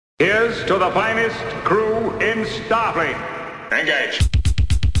Here's to the finest crew in Starfleet. Engage.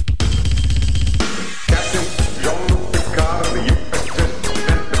 Captain Jean-Luc Picard of the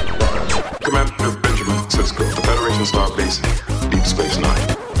USS Enterprise. Commander Benjamin Sisko, the Federation Starbase, Deep Space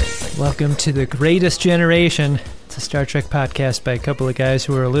Nine. Welcome to The Greatest Generation. It's a Star Trek podcast by a couple of guys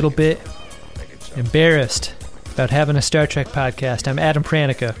who are a little bit embarrassed about having a Star Trek podcast. I'm Adam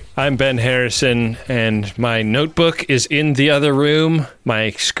Pranica. I'm Ben Harrison, and my notebook is in the other room. My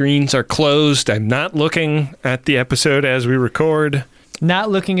screens are closed. I'm not looking at the episode as we record. Not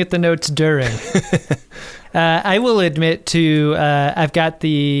looking at the notes during. I will admit to I've got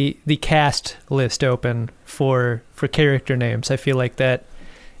the cast list open for character names. I feel like that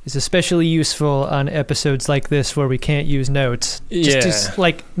is especially useful on episodes like this where we can't use notes. Just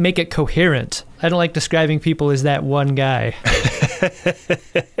like make it coherent. I don't like describing people as that one guy.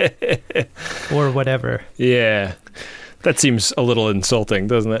 Or whatever. Yeah. That seems a little insulting,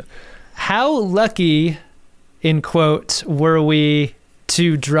 doesn't it? How lucky, in quotes, were we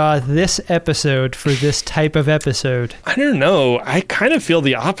to draw this episode for this type of episode? I don't know. I kind of feel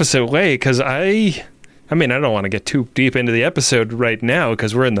the opposite way, because I don't want to get too deep into the episode right now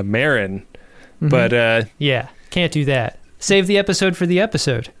because we're in the Marin. Mm-hmm. But yeah, can't do that. Save the episode for the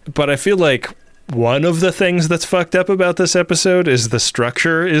episode. But I feel like one of the things that's fucked up about this episode is the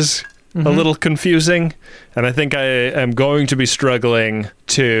structure is a little confusing. And I think I am going to be struggling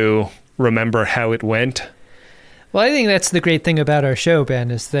to remember how it went. Well, I think that's the great thing about our show,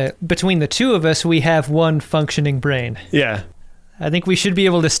 Ben, is that between the two of us, we have one functioning brain. Yeah. I think we should be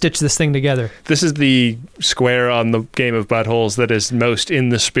able to stitch this thing together. This is the square on the game of buttholes that is most in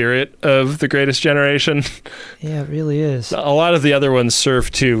the spirit of The Greatest Generation. Yeah, it really is. A lot of the other ones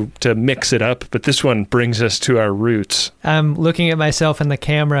serve to mix it up, but this one brings us to our roots. I'm looking at myself in the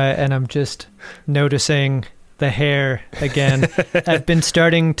camera, and I'm just noticing the hair again. I've been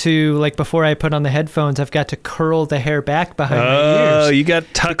starting to, like, before I put on the headphones, I've got to curl the hair back behind my ears. Oh, you got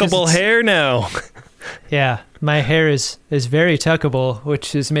tuckable hair now. Yeah, my hair is very tuckable,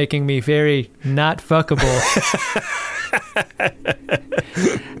 which is making me very not fuckable.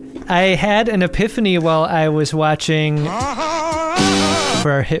 I had an epiphany while I was watching for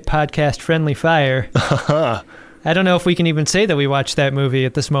our hit podcast Friendly Fire. I don't know if we can even say that we watched that movie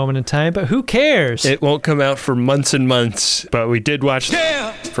at this moment in time, but who cares? It won't come out for months and months, but we did watch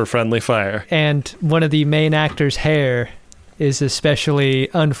for Friendly Fire. And one of the main actors' hair is especially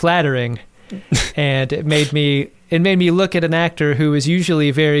unflattering. And it made me look at an actor who is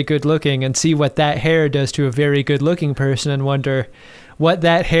usually very good looking and see what that hair does to a very good looking person and wonder what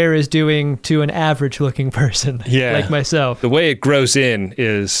that hair is doing to an average looking person like myself. The way it grows in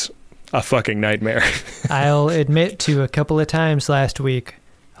is a fucking nightmare. I'll admit to a couple of times last week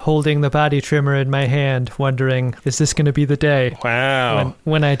holding the body trimmer in my hand, wondering, is this going to be the day? Wow.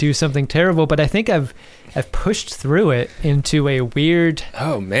 When I do something terrible, but I think I've pushed through it into a weird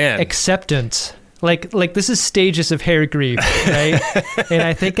acceptance. Like this is stages of hair grief, right? And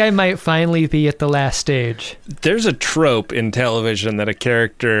I think I might finally be at the last stage. There's a trope in television that a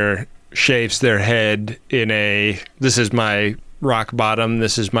character shaves their head in this is my rock bottom,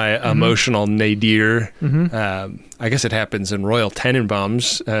 this is my emotional nadir. I guess it happens in Royal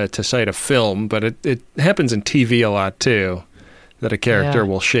Tenenbaums, to cite a film, but it happens in TV a lot too, that a character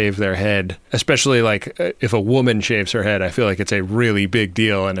will shave their head. Especially like if a woman shaves her head, I feel like it's a really big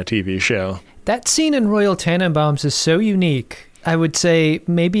deal in a TV show. That scene in Royal Tenenbaums is so unique. I would say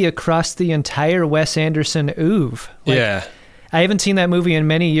maybe across the entire Wes Anderson oeuvre. I haven't seen that movie in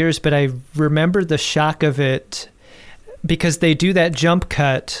many years, but I remember the shock of it because they do that jump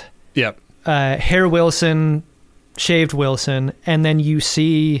cut. Yep. Hair Wilson, shaved Wilson, and then you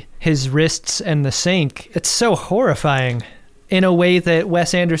see his wrists and the sink. It's so horrifying in a way that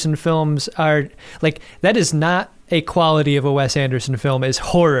Wes Anderson films are like. That is not a quality of a Wes Anderson film, is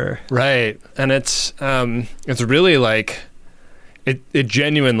horror. Right. And it's really like it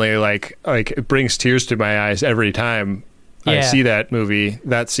genuinely like it brings tears to my eyes every time I see that movie,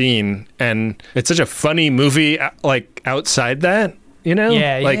 that scene, and it's such a funny movie like outside that. You know,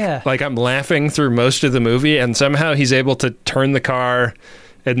 like I'm laughing through most of the movie, and somehow he's able to turn the car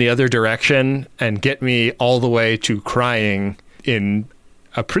in the other direction and get me all the way to crying in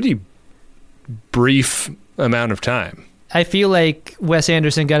a pretty brief amount of time. I feel like Wes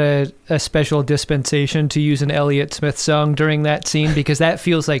Anderson got a special dispensation to use an Elliott Smith song during that scene, because that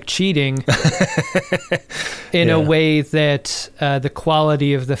feels like cheating in a way that the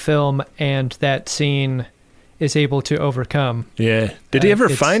quality of the film and that scene is able to overcome. Yeah. Did he ever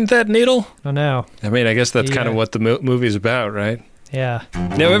find that needle? Oh, no. I mean, I guess that's kind of what the movie's about, right? Yeah.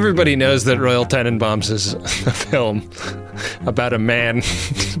 Now, everybody knows that Royal Tenenbaums is a film about a man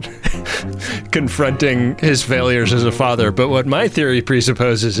confronting his failures as a father. But what my theory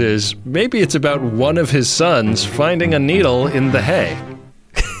presupposes is maybe it's about one of his sons finding a needle in the hay.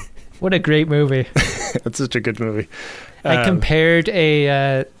 What a great movie. That's such a good movie. I compared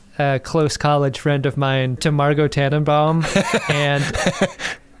a close college friend of mine to Margot Tannenbaum,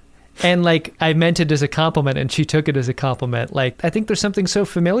 and like I meant it as a compliment, and she took it as a compliment. Like, I think there's something so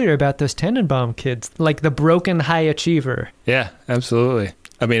familiar about those Tannenbaum kids, like the broken high achiever. Yeah, absolutely.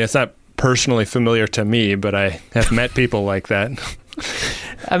 I mean, it's not personally familiar to me, but I have met people like that.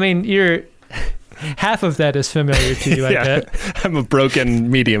 I mean, half of that is familiar to you, I bet. I'm a broken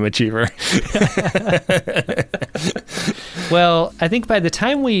medium achiever. Well, I think by the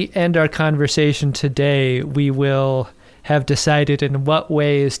time we end our conversation today, we will have decided in what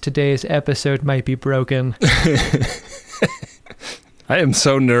ways today's episode might be broken. I am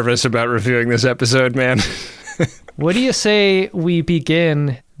so nervous about reviewing this episode, man. What do you say we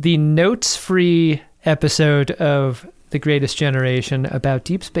begin the notes-free episode of The Greatest Generation about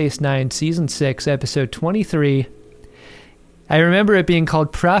Deep Space Nine, Season 6, Episode 23. I remember it being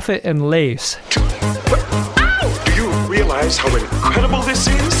called Profit and Lace. Do you realize how incredible this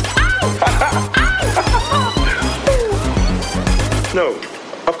is? No,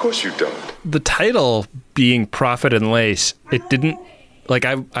 of course you don't. The title being Profit and Lace, it didn't, like,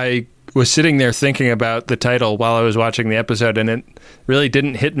 I was sitting there thinking about the title while I was watching the episode, and it really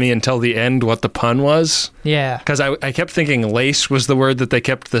didn't hit me until the end what the pun was. Yeah. Because I kept thinking lace was the word that they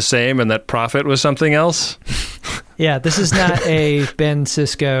kept the same and that profit was something else. Yeah, this is not a Ben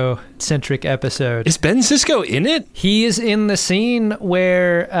Sisko-centric episode. Is Ben Sisko in it? He is in the scene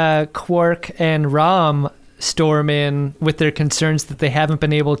where Quark and Rom storm in with their concerns that they haven't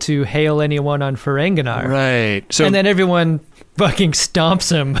been able to hail anyone on Ferengi. Right. So, and then everyone fucking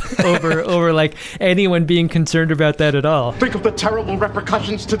stomps him over like anyone being concerned about that at all. Think of the terrible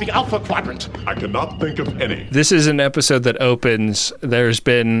repercussions to the Alpha Quadrant. I cannot think of any. this is an episode that opens. There's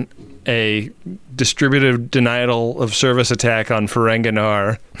been a distributed denial of service attack on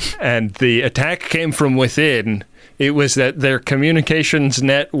Ferengi, and the attack came from within. It was that their communications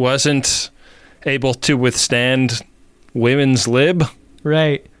net wasn't able to withstand women's lib.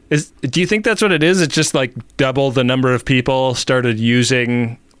 Right. Do you think that's what it is? It's just like double the number of people started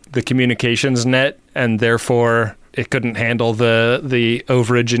using the communications net, and therefore it couldn't handle the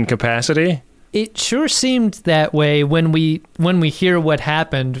overage in capacity? It sure seemed that way when we hear what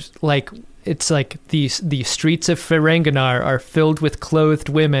happened. Like, it's like the streets of Ferengi are filled with clothed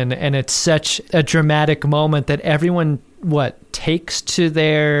women, and it's such a dramatic moment that everyone takes to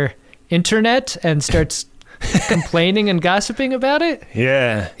their internet and starts complaining and gossiping about it.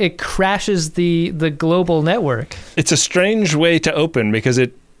 Yeah. It crashes the global network. It's a strange way to open because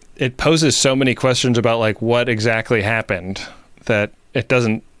it poses so many questions about like what exactly happened that it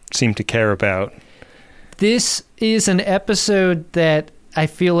doesn't seem to care about. This is an episode that I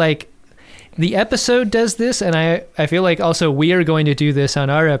feel like the episode does this, and I feel like also we are going to do this on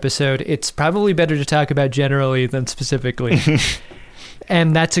our episode. It's probably better to talk about generally than specifically.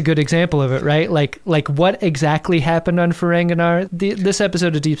 And that's a good example of it, right? Like what exactly happened on Ferengi? This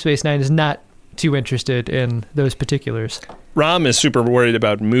episode of Deep Space Nine is not too interested in those particulars. Rom is super worried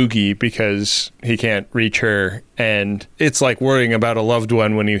about Moogie because he can't reach her, and it's like worrying about a loved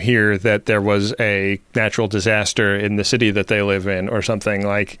one when you hear that there was a natural disaster in the city that they live in or something,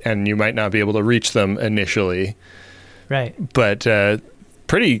 like, and you might not be able to reach them initially. Right. But in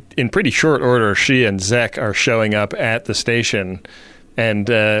pretty short order, she and Zek are showing up at the station. And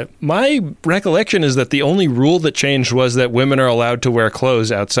my recollection is that the only rule that changed was that women are allowed to wear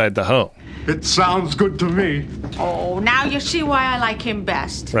clothes outside the home. It sounds good to me. Oh, now you see why I like him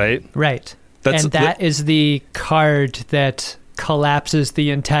best. Right? Right. That is the card that collapses the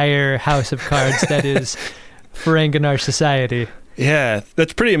entire house of cards that is Ferengi society. Yeah,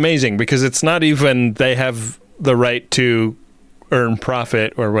 that's pretty amazing because it's not even they have the right to earn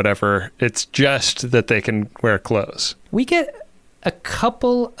profit or whatever. It's just that they can wear clothes. We get a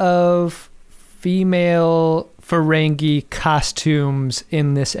couple of female Ferengi costumes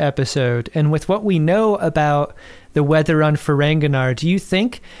in this episode, and with what we know about the weather on Ferengi, do you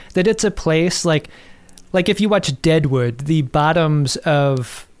think that it's a place like if you watch Deadwood, the bottoms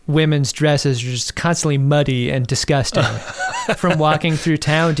of women's dresses are just constantly muddy and disgusting from walking through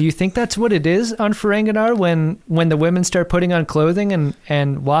town? Do you think that's what it is on Ferengi when the women start putting on clothing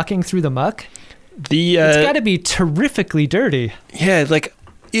and walking through the muck? It's got to be terrifically dirty. Yeah, like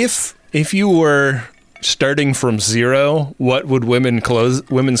if you were starting from zero, what would women's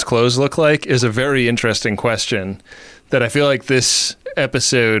clothes look like is a very interesting question that I feel like this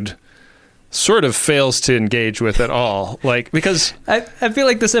episode sort of fails to engage with at all. Like, because I feel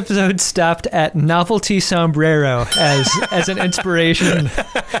like this episode stopped at Novelty Sombrero as an inspiration for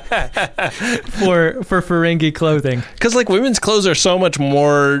Ferengi clothing. Because like women's clothes are so much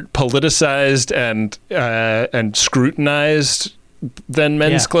more politicized and scrutinized than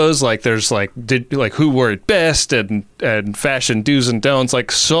men's clothes. Like there's like who wore it best and fashion do's and don'ts.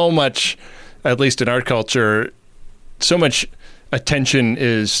 Like so much, at least in our culture, so much attention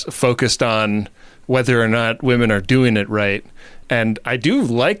is focused on whether or not women are doing it right. And I do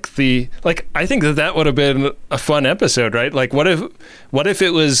like I think that would have been a fun episode, right? Like what if it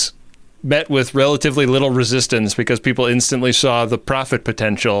was met with relatively little resistance because people instantly saw the profit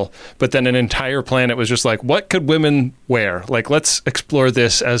potential, but then an entire planet was just like, what could women wear? Like, let's explore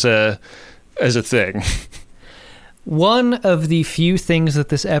this as a thing. One of the few things that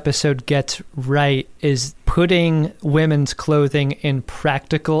this episode gets right is putting women's clothing in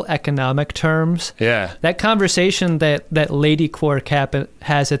practical economic terms. Yeah. That conversation that Lady Quark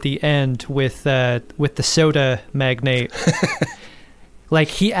has at the end with the soda magnate. Like,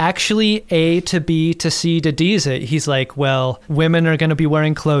 he actually A to B to C to D's it. He's like, well, women are going to be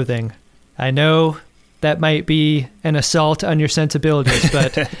wearing clothing. I know that might be an assault on your sensibilities,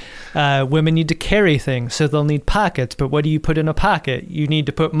 but women need to carry things, so they'll need pockets. But what do you put in a pocket? You need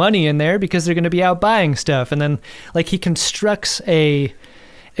to put money in there because they're going to be out buying stuff. And then, like, he constructs a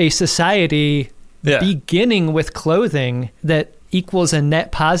society beginning with clothing that equals a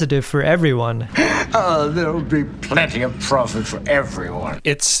net positive for everyone. Oh, there'll be plenty of profit for everyone.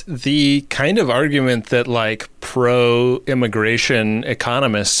 It's the kind of argument that like pro-immigration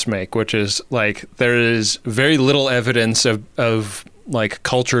economists make, which is like there is very little evidence of like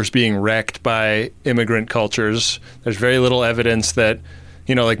cultures being wrecked by immigrant cultures. There's very little evidence that,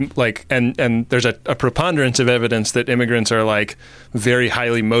 you know, and there's a preponderance of evidence that immigrants are like very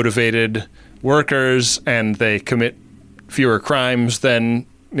highly motivated workers and they commit fewer crimes than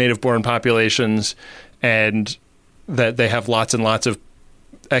native-born populations, and that they have lots and lots of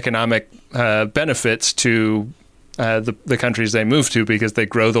economic benefits to the countries they move to because they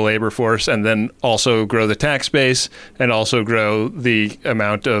grow the labor force and then also grow the tax base and also grow the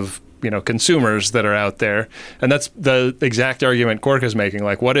amount of, you know, consumers that are out there. And that's the exact argument Quark is making.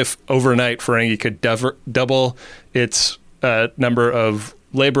 Like, what if overnight Ferengi could double its number of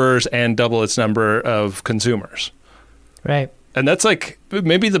laborers and double its number of consumers? Right. And that's like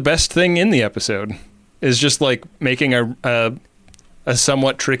maybe the best thing in the episode is just like making a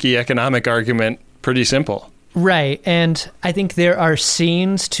somewhat tricky economic argument pretty simple. Right. And I think there are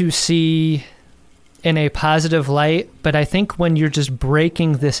scenes to see in a positive light, but I think when you're just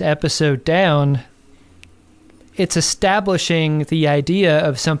breaking this episode down, it's establishing the idea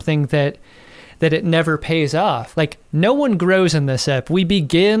of something that it never pays off. Like, no one grows in this ep. We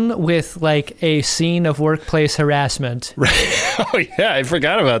begin with like a scene of workplace harassment. Right. Oh yeah, I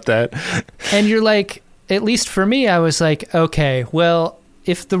forgot about that. And you're like, at least for me, I was like, okay, well,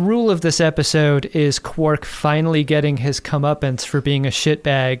 if the rule of this episode is Quark finally getting his comeuppance for being a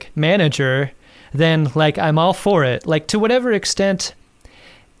shitbag manager, then like I'm all for it. Like, to whatever extent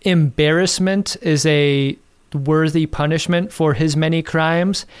embarrassment is a worthy punishment for his many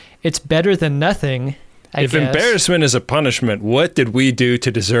crimes, it's better than nothing, I guess. Embarrassment is a punishment, what did we do to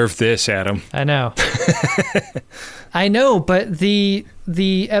deserve this, Adam? I know. I know, but the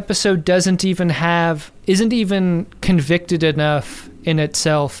episode isn't even convicted enough in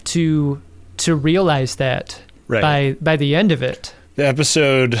itself to realize that by the end of it. The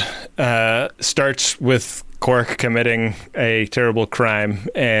episode starts with Quark committing a terrible crime,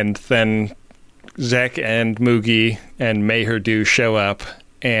 and then Zek and Moogie and Mayherdu show up,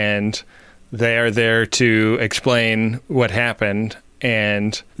 and they are there to explain what happened.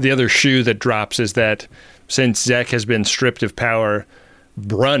 And the other shoe that drops is that since Zek has been stripped of power,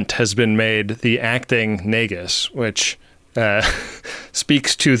 Brunt has been made the acting Nagus, which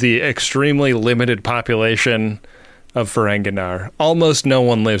speaks to the extremely limited population of Ferenginar. Almost no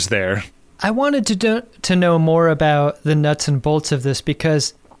one lives there. I wanted to know more about the nuts and bolts of this,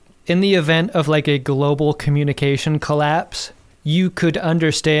 because in the event of like a global communication collapse, you could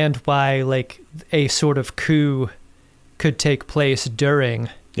understand why like a sort of coup could take place during.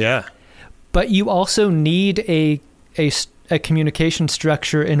 Yeah. But you also need a communication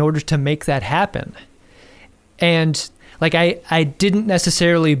structure in order to make that happen. And like I didn't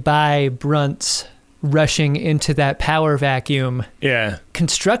necessarily buy Brunt's rushing into that power vacuum. Yeah.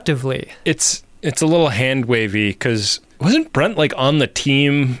 Constructively. It's a little hand wavy because wasn't Brunt like on the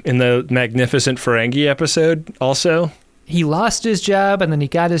team in the Magnificent Ferengi episode also? he lost his job and then he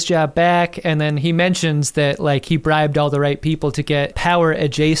got his job back, and then he mentions that like he bribed all the right people to get power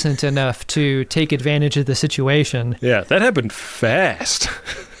adjacent enough to take advantage of the situation. Yeah, that happened fast.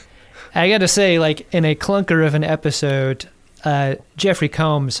 I gotta say, like, in a clunker of an episode, Jeffrey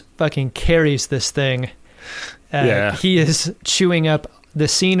Combs fucking carries this thing. He is chewing up the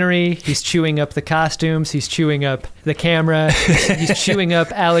scenery, he's chewing up the costumes, he's chewing up the camera, he's chewing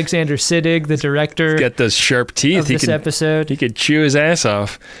up Alexander Siddig, the director. He's got those sharp teeth. Of this episode. He could chew his ass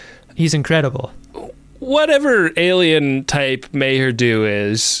off. He's incredible. Whatever alien type Mayherdu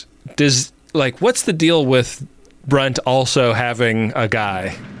is, what's the deal with Brunt also having a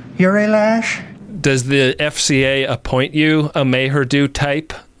guy? You're a lash? Does the FCA appoint you a Mayherdu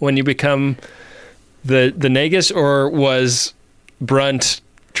type when you become the Nagus, or was Brunt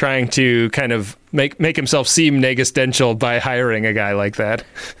trying to kind of make himself seem Nagustential by hiring a guy like that?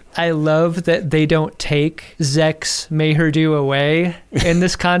 I love that they don't take Zek's Mayherdu away in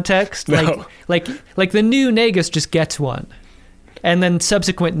this context. No. Like the new Nagus just gets one, and then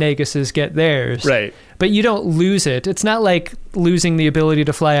subsequent Naguses get theirs. Right. But you don't lose it. It's not like losing the ability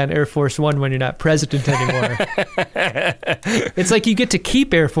to fly on Air Force One when you're not president anymore. It's like you get to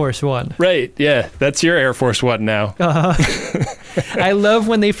keep Air Force One. Right, yeah. That's your Air Force One now. I love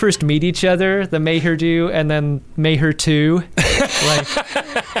when they first meet each other, the Mayherdu and then Mayher 2.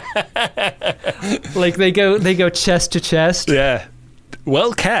 Like they go chest to chest. Yeah.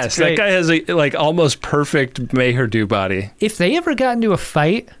 Well cast. That guy has a almost perfect Mayherdu body. If they ever got into a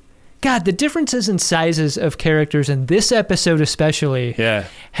fight, God, the differences in sizes of characters in this episode especially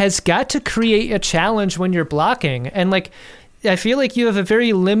has got to create a challenge when you're blocking. And I feel like you have a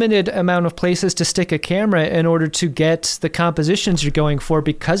very limited amount of places to stick a camera in order to get the compositions you're going for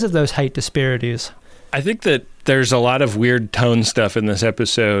because of those height disparities. I think that there's a lot of weird tone stuff in this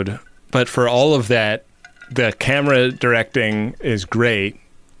episode, but for all of that, the camera directing is great,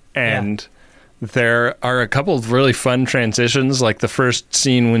 and there are a couple of really fun transitions, like the first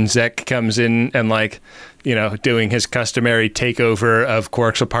scene when Zek comes in and doing his customary takeover of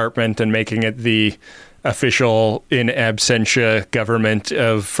Quark's apartment and making it the official in absentia government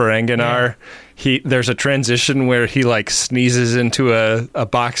of Ferenginar. There's a transition where he sneezes into a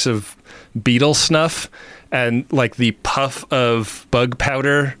box of beetle snuff, and the puff of bug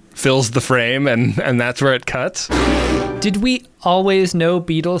powder fills the frame, and that's where it cuts. Did we always know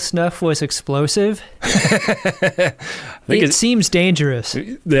beetle snuff was explosive? It seems dangerous.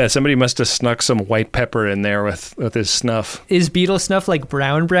 Yeah, somebody must have snuck some white pepper in there with his snuff. Is beetle snuff like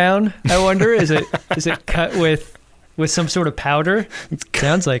brown? I wonder. Is it cut with some sort of powder?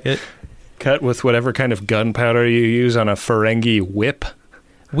 Sounds like it. Cut with whatever kind of gunpowder you use on a Ferengi whip.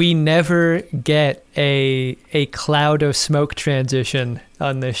 We never get a cloud of smoke transition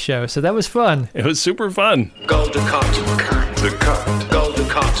on this show, so that was fun. It was super fun. Golden cut. Golden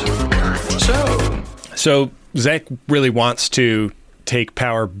cut. So Zek really wants to take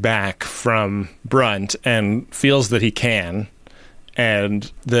power back from Brunt and feels that he can. And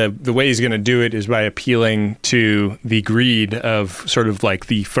the way he's going to do it is by appealing to the greed of sort of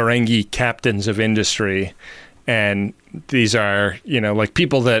the Ferengi captains of industry. And these are,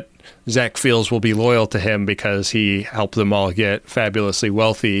 people that Zek feels will be loyal to him because he helped them all get fabulously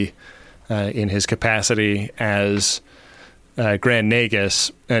wealthy in his capacity as Grand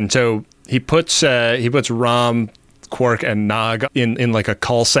Nagus. And so he puts Rom, Quark, and Nog in a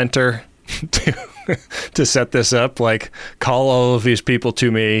call center to set this up. Call all of these people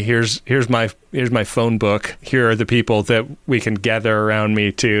to me. Here's my phone book. Here are the people that we can gather around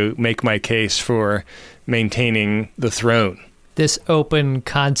me to make my case for maintaining the throne. This open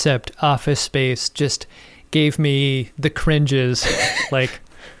concept office space just gave me the cringes.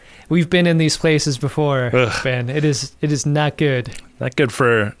 We've been in these places before, Ben. It is not good. Not good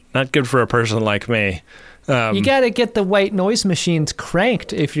for a person like me. You got to get the white noise machines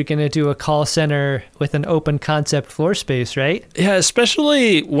cranked if you're going to do a call center with an open concept floor space, right? Yeah,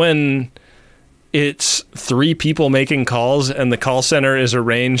 especially when it's 3 people making calls and the call center is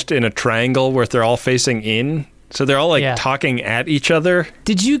arranged in a triangle where they're all facing in. So they're all talking at each other.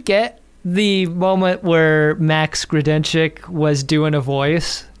 Did you get the moment where Max Grodenchik was doing a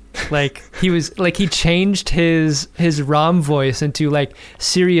voice? He changed his Rom voice into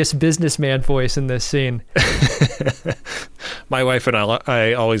serious businessman voice in this scene. My wife and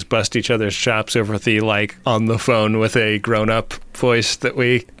I always bust each other's chops over the on the phone with a grown-up voice that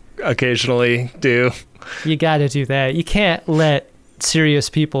we occasionally do. You got to do that. You can't let serious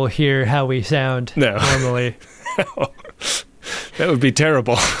people hear how we sound normally. That would be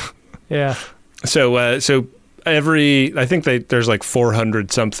terrible. Yeah. So I think there's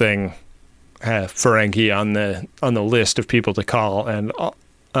 400 something Ferengi on the list of people to call, and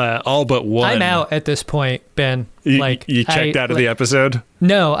all but one. I'm out at this point, Ben. You checked out of the episode?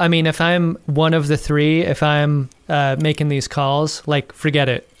 No, I mean, if I'm one of the three, if I'm making these calls, like, forget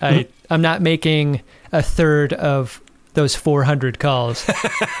it. I'm not making a third of those 400 calls.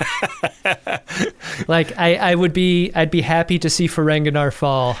 Like, I'd be happy to see Ferenginar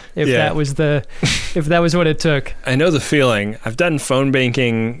fall if that was what it took. I know the feeling. I've done phone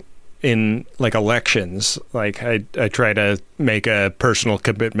banking in like elections. Like I try to make a personal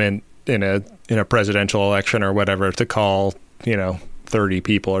commitment in a presidential election or whatever to call 30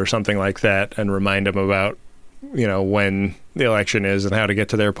 people or something like that and remind them about when the election is and how to get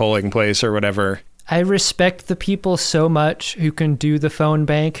to their polling place or whatever. I respect the people so much who can do the phone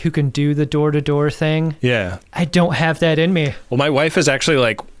bank, who can do the door-to-door thing. Yeah. I don't have that in me. Well, my wife has actually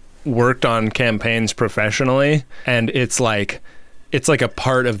like worked on campaigns professionally, and it's like a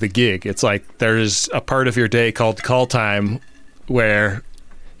part of the gig. It's like there's a part of your day called call time where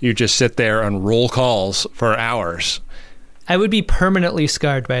you just sit there and roll calls for hours. I would be permanently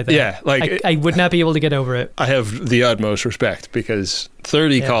scarred by that. Yeah, like I would not be able to get over it. I have the utmost respect because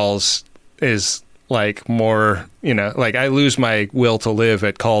 30 calls is like more, like I lose my will to live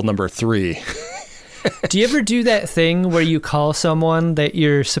at call number 3. Do you ever do that thing where you call someone that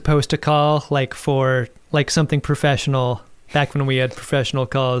you're supposed to call, like for like something professional, back when we had professional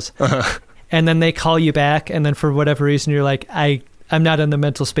calls, and then they call you back, and then for whatever reason you're like, I'm not in the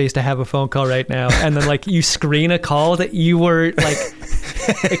mental space to have a phone call right now, and then like you screen a call that you were like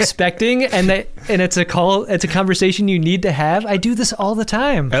expecting, and it's a conversation you need to have. I do this all the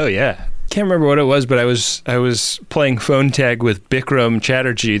time. Oh yeah. Can't remember what it was, but I was playing phone tag with Bikram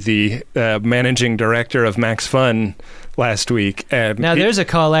Chatterjee, the managing director of Max Fun, last week. And now there's a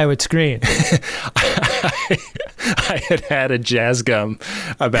call I would screen. I had a jazz gum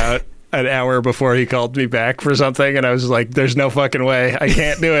about an hour before he called me back for something, and I was like, "There's no fucking way, I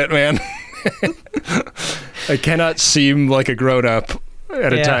can't do it, man. I cannot seem like a grown up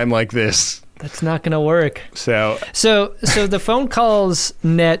at a time like this." That's not going to work. So the phone calls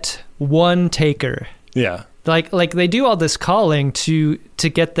net one taker. Yeah. Like they do all this calling to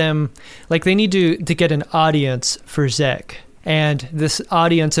get them, like they need to get an audience for Zek. And this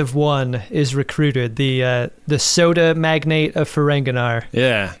audience of one is recruited, the soda magnate of Ferenginar.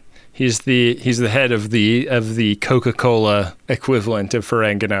 Yeah. He's the head of the Coca-Cola equivalent of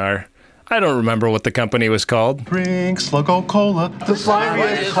Ferenginar. I don't remember what the company was called. Drink Sluggo Cola, the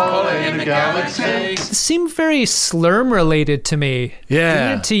slimiest cola in the galaxy. It seemed very Slurm related to me. Yeah.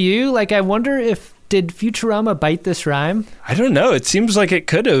 Didn't it to you? Like, I wonder did Futurama bite this rhyme? I don't know. It seems like it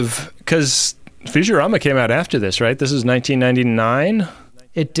could have, because Futurama came out after this, right? This is 1999?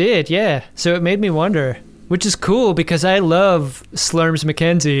 It did, yeah. So it made me wonder. Which is cool because I love Slurms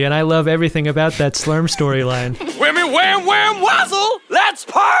McKenzie and I love everything about that Slurm storyline. Whammy wham wham wazzle, let's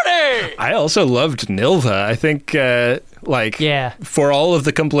party! I also loved Nilva. I think, for all of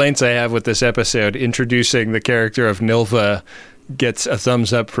the complaints I have with this episode, introducing the character of Nilva gets a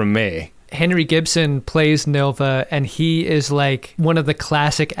thumbs up from me. Henry Gibson plays Nilva, and he is like one of the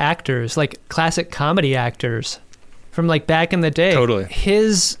classic actors, like classic comedy actors from like back in the day. Totally.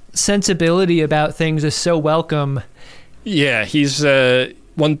 His sensibility about things is so welcome. Yeah, he's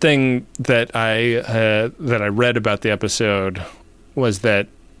one thing that I read about the episode was that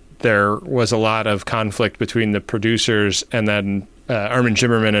there was a lot of conflict between the producers, and then Armin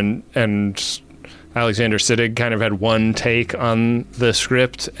Shimmerman and Alexander Siddig kind of had one take on the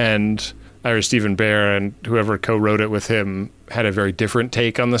script, and Ira Stephen Bear and whoever co-wrote it with him had a very different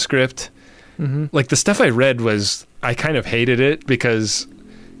take on the script. Mm-hmm. Like the stuff I read was, I kind of hated it because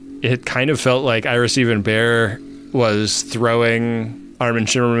it kind of felt like Ira Stephen Bear was throwing Armin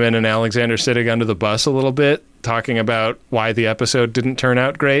Shimmerman and Alexander Siddig under the bus a little bit, talking about why the episode didn't turn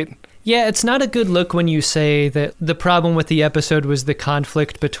out great. Yeah, it's not a good look when you say that the problem with the episode was the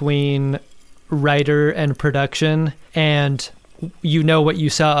conflict between writer and production, and what you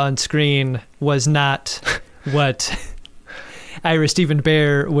saw on screen was not what Ira Stephen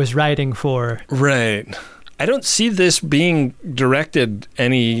Bear was writing for. Right. I don't see this being directed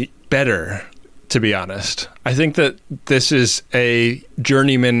any better, to be honest. I think that this is a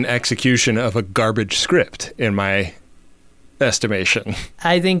journeyman execution of a garbage script, in my estimation.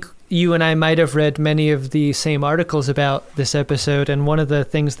 I think you and I might have read many of the same articles about this episode, and one of the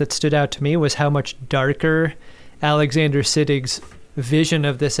things that stood out to me was how much darker Alexander Siddig's vision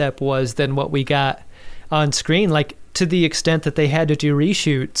of this ep was than what we got on screen, like to the extent that they had to do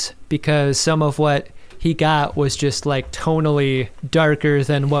reshoots because some of what he got was just like tonally darker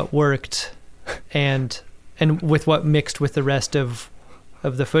than what worked and with what mixed with the rest of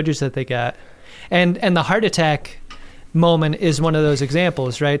the footage that they got. And the heart attack moment is one of those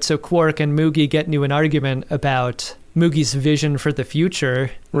examples, right? So Quark and Moogie get into an argument about Moogie's vision for the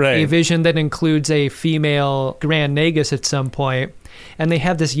future, right? A vision that includes a female Grand Nagus at some point, and they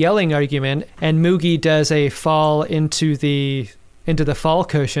have this yelling argument, and Moogie does a fall into the fall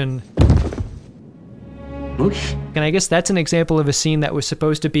cushion. Oops. And I guess that's an example of a scene that was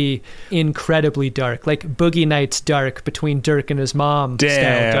supposed to be incredibly dark, like Boogie Nights dark between Dirk and his mom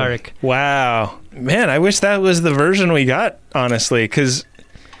style dark. Wow. Man, I wish that was the version we got, honestly, because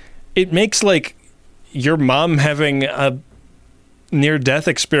it makes like your mom having a near-death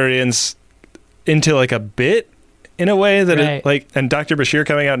experience into like a bit in a way that it, like, and Dr. Bashir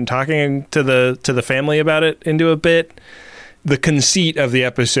coming out and talking to the family about it into a bit. The conceit of the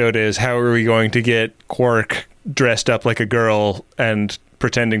episode is, how are we going to get Quark dressed up like a girl and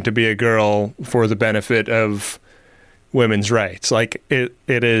pretending to be a girl for the benefit of women's rights? Like, it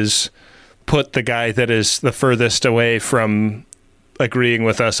is put the guy that is the furthest away from agreeing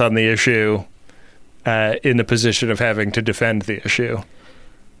with us on the issue in the position of having to defend the issue.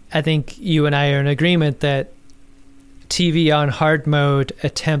 I think you and I are in agreement that TV on hard mode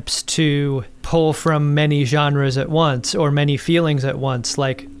attempts to pull from many genres at once, or many feelings at once.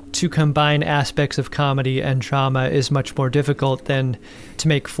 Like, to combine aspects of comedy and drama is much more difficult than to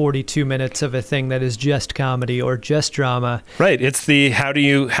make 42 minutes of a thing that is just comedy or just drama. Right. It's the how do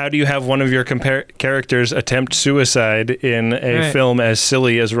you have one of your characters attempt suicide in a film as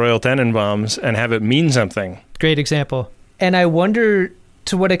silly as Royal Tenenbaums and have it mean something? Great example. And I wonder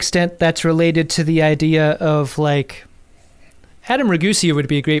to what extent that's related to the idea of, like, Adam Ragusea would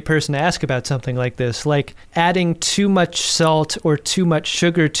be a great person to ask about something like this. Like, adding too much salt or too much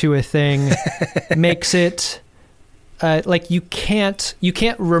sugar to a thing makes it like you can't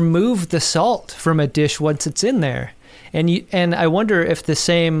remove the salt from a dish once it's in there. And I wonder if the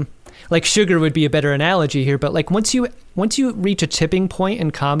same, like, sugar would be a better analogy here, but like once you reach a tipping point in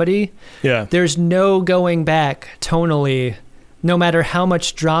comedy, there's no going back tonally, no matter how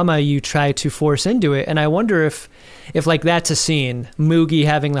much drama you try to force into it. And I wonder if like that's a scene, Moogie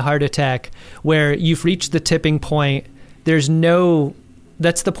having the heart attack, where you've reached the tipping point,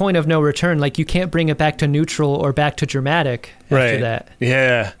 that's the point of no return. Like, you can't bring it back to neutral or back to dramatic after that.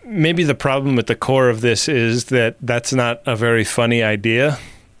 Yeah. Maybe the problem at the core of this is that that's not a very funny idea,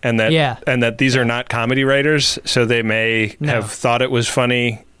 and that these are not comedy writers, so they may have thought it was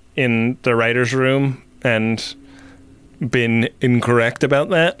funny in the writer's room and been incorrect about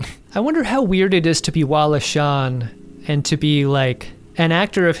that. I wonder how weird it is to be Wallace Shawn and to be like an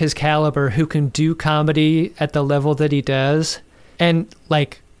actor of his caliber who can do comedy at the level that he does. And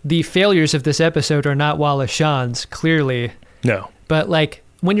like, the failures of this episode are not Wallace Shawn's, clearly. No. But like,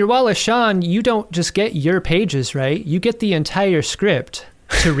 when you're Wallace Shawn, you don't just get your pages, right? You get the entire script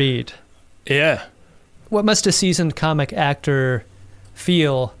to read. Yeah. What must a seasoned comic actor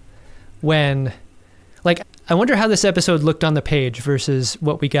feel when, like, I wonder how this episode looked on the page versus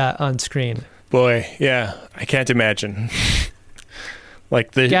what we got on screen. Boy, yeah, I can't imagine.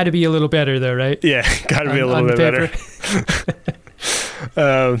 Like, got to be a little better though, right? Yeah, got to be a little bit better.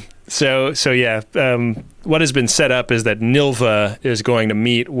 What has been set up is that Nilva is going to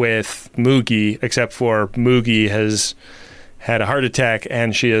meet with Moogie, except for Moogie has had a heart attack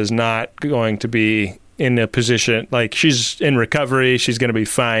and she is not going to be in a position, like, she's in recovery, she's going to be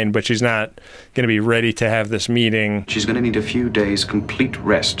fine, but she's not going to be ready to have this meeting. She's going to need a few days complete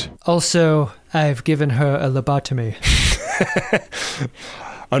rest. Also, I've given her a lobotomy.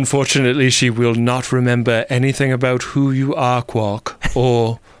 Unfortunately, she will not remember anything about who you are, Quark,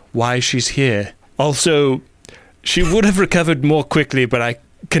 or why she's here. Also, she would have recovered more quickly, but I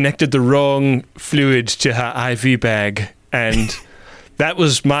connected the wrong fluid to her IV bag, and that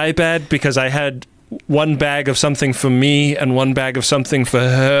was my bad because I had one bag of something for me and one bag of something for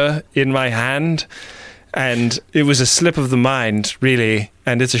her in my hand, and it was a slip of the mind, really,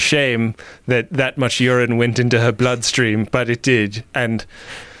 and it's a shame that much urine went into her bloodstream, but it did. And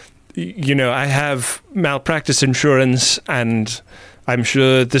you know, I have malpractice insurance, and I'm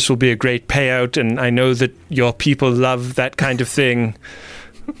sure this will be a great payout, and I know that your people love that kind of thing.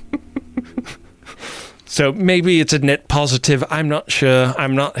 So maybe it's a net positive. I'm not sure.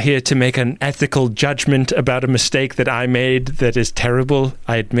 I'm not here to make an ethical judgment about a mistake that I made that is terrible,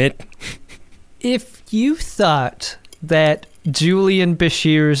 I admit. If you thought that Julian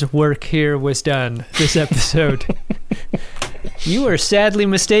Bashir's work here was done this episode, You are sadly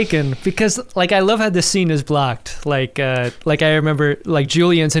mistaken, because like I love how this scene is blocked. Like I remember like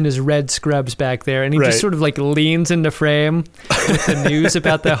Julian's in his red scrubs back there, and he just sort of like leans into frame with the news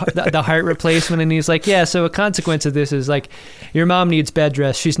about the heart replacement, and he's like, yeah, so a consequence of this is like your mom needs bed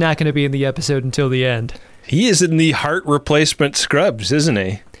rest. She's not going to be in the episode until the end. He is in the heart replacement scrubs, isn't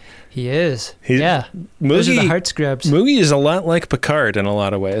he? He is. Yeah. Those are the heart scrubs. Moogie is a lot like Picard in a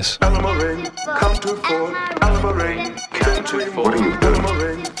lot of ways. Alamarin, come to Ford. Alamarin, come to Ford. What are you doing?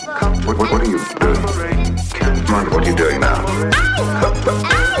 What are you doing? Mind what you're doing now.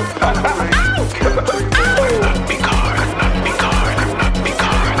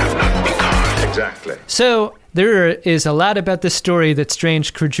 Exactly. So there is a lot about this story that's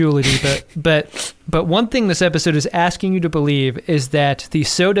strange credulity, but one thing this episode is asking you to believe is that the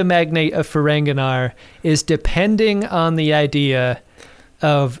soda magnate of Ferenginar is depending on the idea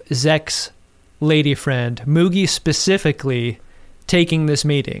of Zek's lady friend, Moogie specifically, taking this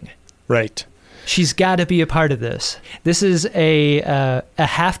meeting. Right. She's got to be a part of this. This is a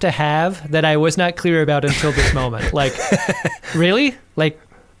have to have that I was not clear about until this moment. Like, really? Like,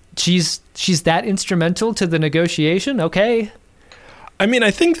 she's that instrumental to the negotiation? Okay. I mean,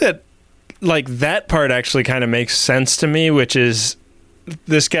 I think that like that part actually kind of makes sense to me, which is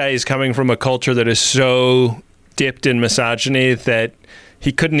this guy is coming from a culture that is so dipped in misogyny that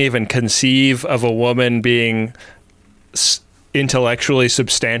he couldn't even conceive of a woman being intellectually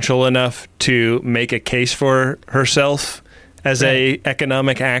substantial enough to make a case for herself as a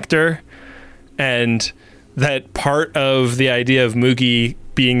economic actor, and that part of the idea of Moogie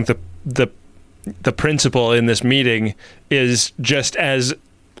being the principal in this meeting is just as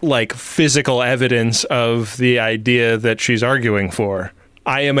like physical evidence of the idea that she's arguing for.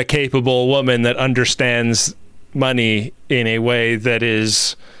 I am a capable woman that understands money in a way that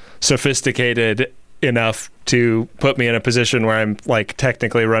is sophisticated enough to put me in a position where I'm like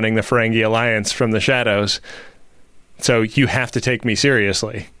technically running the Ferengi Alliance from the shadows. So you have to take me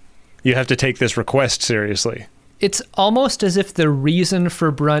seriously. You have to take this request seriously. It's almost as if the reason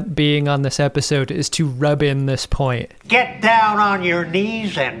for Brunt being on this episode is to rub in this point. Get down on your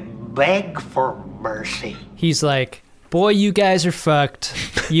knees and beg for mercy. He's like, boy, you guys are fucked.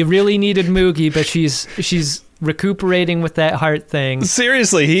 You really needed Moogie, but she's recuperating with that heart thing.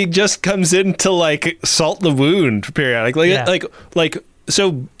 Seriously, he just comes in to like salt the wound periodically. Like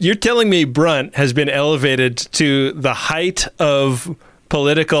so you're telling me Brunt has been elevated to the height of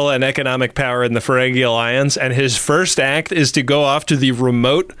political and economic power in the Ferengi Alliance, and his first act is to go off to the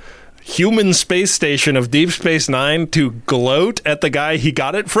remote human space station of Deep Space Nine to gloat at the guy he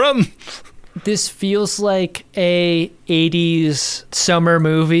got it from? This feels like a 80s summer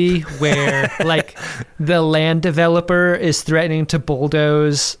movie where like the land developer is threatening to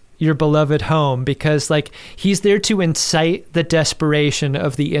bulldoze your beloved home because like he's there to incite the desperation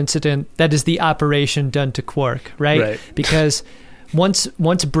of the incident that is the operation done to Quark, right? Because once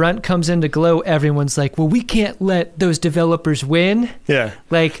Brunt comes into glow, everyone's like, well, we can't let those developers win. Yeah.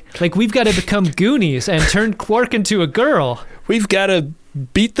 Like we've got to become Goonies and turn Quark into a girl. We've got to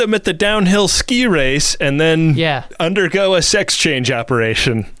beat them at the downhill ski race and then undergo a sex change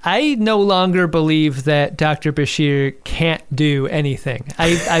operation. I no longer believe that Dr. Bashir can't do anything.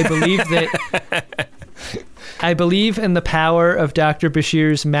 I believe that I believe in the power of Dr.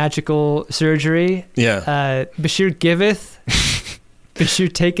 Bashir's magical surgery. Yeah. Bashir giveth,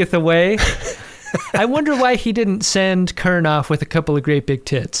 Bashir taketh away. I wonder why he didn't send Kern off with a couple of great big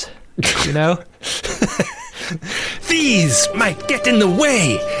tits, you know? These might get in the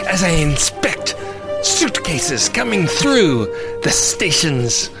way as I inspect suitcases coming through the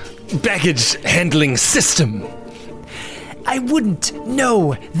station's baggage handling system. I wouldn't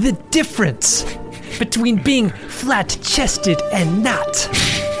know the difference between being flat-chested and not.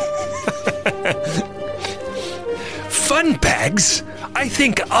 Fun bags? I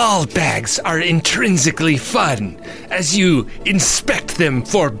think all bags are intrinsically fun as you inspect them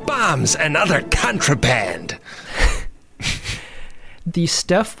for bombs and other contraband. The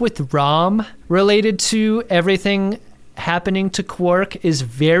stuff with Rom related to everything happening to Quark is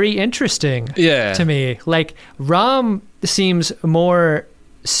very interesting to me. Like, Rom seems more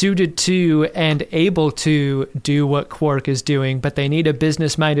suited to and able to do what Quark is doing, but they need a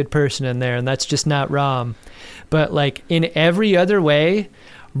business-minded person in there, and that's just not Rom. But like in every other way,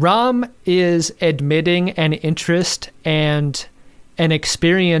 Rom is admitting an interest and an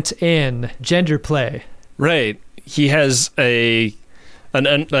experience in gender play. Right. He has a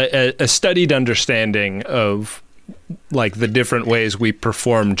studied understanding of like the different ways we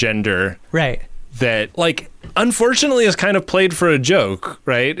perform gender. Right. that, like, unfortunately is kind of played for a joke,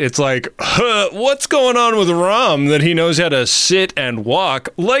 right? It's like, what's going on with Rom that he knows how to sit and walk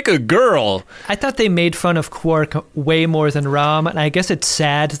like a girl? I thought they made fun of Quark way more than Rom, and I guess it's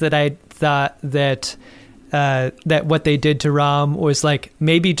sad that I thought that that what they did to Rom was, like,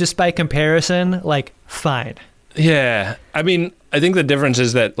 maybe just by comparison, like, fine. Yeah. I mean, I think the difference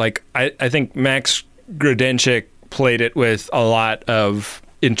is that, like, I think Max Grodenchik played it with a lot of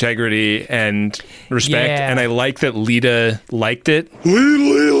integrity and respect, and I like that Lita liked it.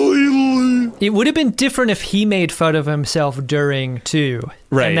 It would have been different if he made fun of himself during, too.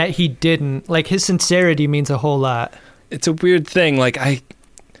 Right. And that he didn't. Like, his sincerity means a whole lot. It's a weird thing. Like, I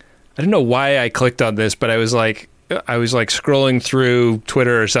don't know why I clicked on this, but I was like scrolling through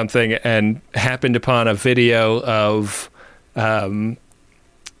Twitter or something and happened upon a video of what's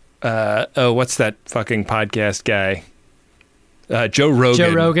that fucking podcast guy? Joe Rogan.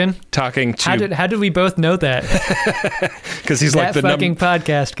 Joe Rogan talking to. How did we both know that? Because he's like the fucking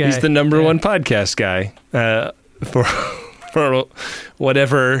podcast guy. He's the number one podcast guy for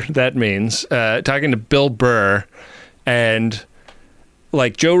whatever that means. Talking to Bill Burr, and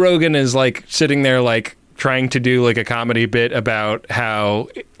like Joe Rogan is like sitting there like trying to do like a comedy bit about how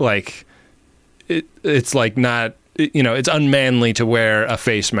like it's like not, you know, it's unmanly to wear a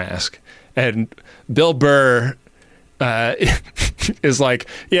face mask, and Bill Burr is like,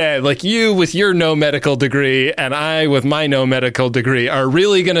 yeah, like you with your no medical degree and I with my no medical degree are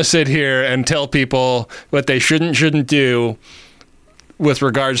really going to sit here and tell people what they shouldn't do with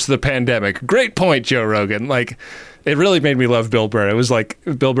regards to the pandemic. Great point, Joe Rogan. Like, it really made me love Bill Burr. It was like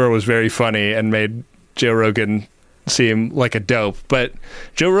Bill Burr was very funny and made Joe Rogan seem like a dope. But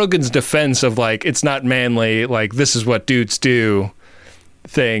Joe Rogan's defense of like, it's not manly, like this is what dudes do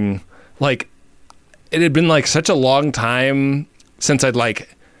thing, like, it had been like such a long time since I'd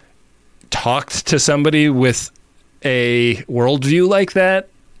like talked to somebody with a worldview like that,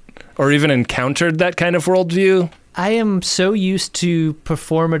 or even encountered that kind of worldview. I am so used to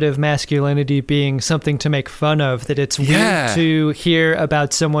performative masculinity being something to make fun of that it's weird to hear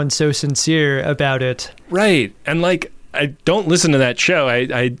about someone so sincere about it. Right. And like, I don't listen to that show.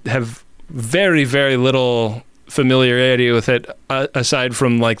 I have very, very little familiarity with it aside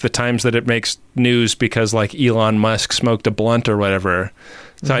from like the times that it makes news because like Elon Musk smoked a blunt or whatever.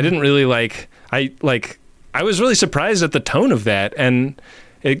 So I didn't really I was really surprised at the tone of that, and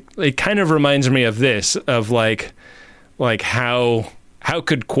it kind of reminds me of this, of like how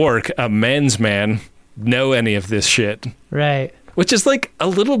could Quark, a man's man, know any of this shit? Right. Which is like a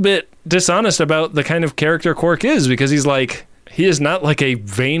little bit dishonest about the kind of character Quark is, because he is not like a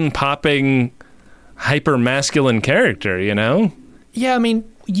vein popping hyper masculine character, you know? Yeah, I mean,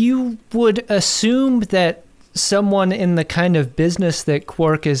 you would assume that someone in the kind of business that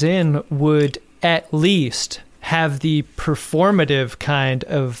Quark is in would at least have the performative kind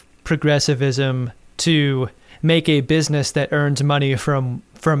of progressivism to make a business that earns money from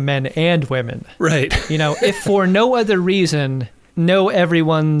men and women. Right. You know, if for no other reason, know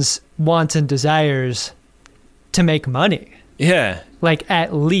everyone's wants and desires to make money. Yeah. Like,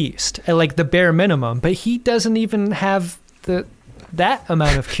 at least, like the bare minimum. But he doesn't even have that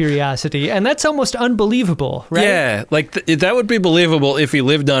amount of curiosity, and that's almost unbelievable, right? Yeah, like that would be believable if he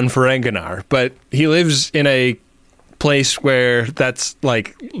lived on Ferengi, but he lives in a place where that's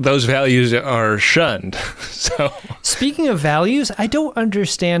like those values are shunned. So, speaking of values, I don't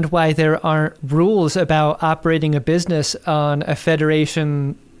understand why there aren't rules about operating a business on a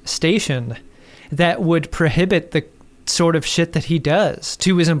Federation station that would prohibit the sort of shit that he does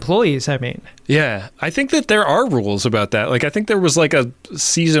to his employees, I mean. Yeah, I think that there are rules about that. Like, I think there was like a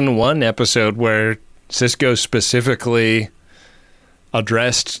season 1 episode where Sisko specifically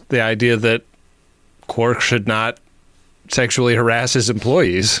addressed the idea that Quark should not sexually harass his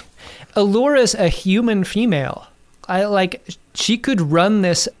employees. Alura's a human female. She could run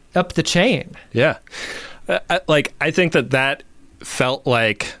this up the chain. Yeah. I think that felt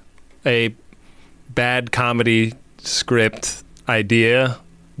like a bad comedy script idea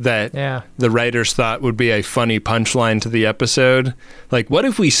that the writers thought would be a funny punchline to the episode. Like, what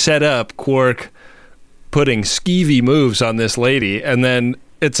if we set up Quark putting skeevy moves on this lady, and then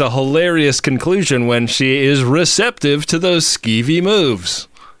it's a hilarious conclusion when she is receptive to those skeevy moves.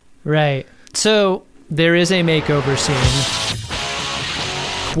 Right. So there is a makeover scene.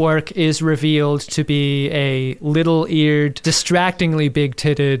 Quark is revealed to be a little-eared, distractingly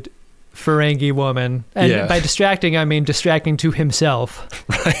big-titted Ferengi woman. And by distracting, I mean distracting to himself.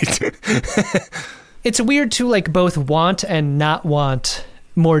 Right. It's weird to like both want and not want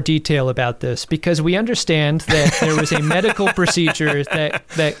more detail about this, because we understand that there was a medical procedure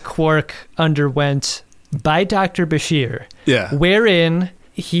that Quark underwent by Dr. Bashir, wherein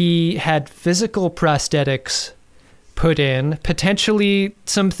he had physical prosthetics put in, potentially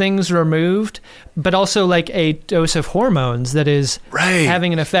some things removed, but also like a dose of hormones that is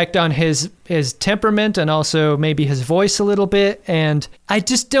having an effect on his temperament and also maybe his voice a little bit. And I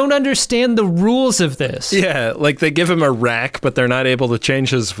just don't understand the rules of this. Yeah, like they give him a rack, but they're not able to change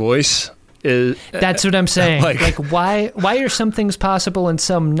his voice. That's what I'm saying. Like why are some things possible and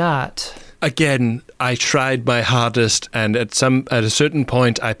some not? Again, I tried my hardest, and at a certain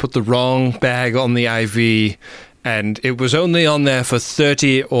point, I put the wrong bag on the IV, and it was only on there for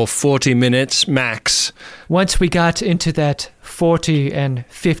 30 or 40 minutes max. Once we got into that 40 and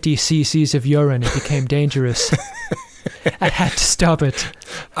 50 cc's of urine, it became dangerous. I had to stop it.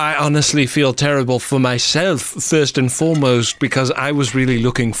 I honestly feel terrible for myself, first and foremost, because I was really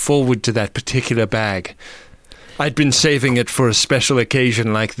looking forward to that particular bag. I'd been saving it for a special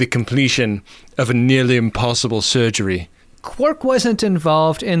occasion like the completion of a nearly impossible surgery. Quark wasn't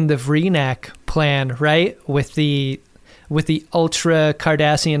involved in the Vreenak plan, right? With the Ultra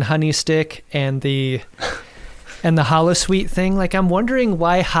Cardassian honey stick and the holosuite thing. Like, I'm wondering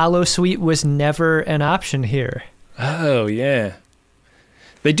why holosuite was never an option here. Oh, yeah.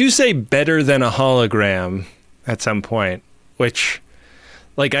 They do say better than a hologram at some point, which,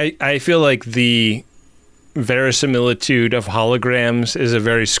 like, I feel like the verisimilitude of holograms is a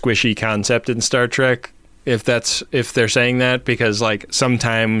very squishy concept in Star Trek, if they're saying that, because like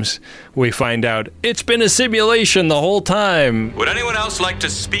sometimes we find out it's been a simulation the whole time. Would anyone else like to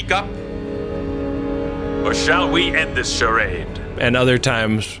speak up? Or shall we end this charade? And other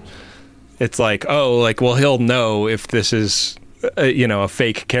times it's like, oh, like, well, he'll know if this is a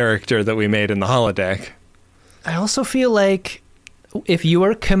fake character that we made in the holodeck. I also feel like if you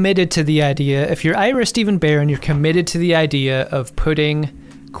are committed to the idea, if you're Ira Stephen Bear and you're committed to the idea of putting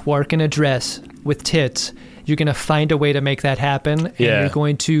Quark in a dress with tits, you're going to find a way to make that happen. And you're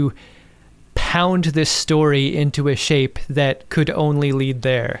going to pound this story into a shape that could only lead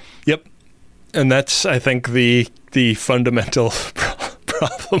there. Yep. And that's, I think, the fundamental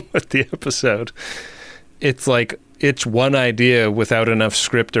problem with the episode. It's like, it's one idea without enough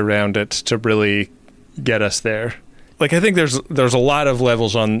script around it to really get us there. Like, I think there's a lot of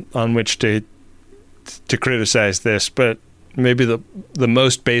levels on which to criticize this, but maybe the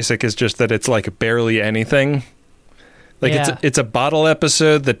most basic is just that it's like barely anything. Like, it's a bottle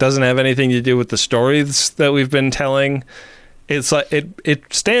episode that doesn't have anything to do with the stories that we've been telling. It's like it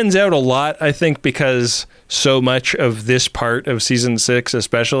stands out a lot, I think, because so much of this part of season 6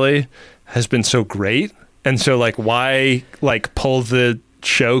 especially has been so great. And so, like, why like pull the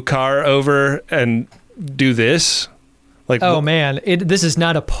show car over and do this? Like, oh man, this is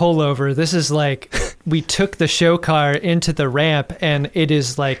not a pullover. This is like we took the show car into the ramp and it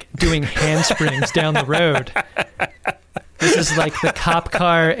is like doing handsprings down the road. This is like the cop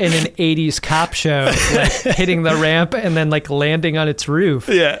car in an 80s cop show, like hitting the ramp and then like landing on its roof.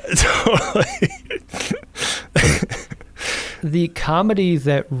 Yeah, totally. The comedy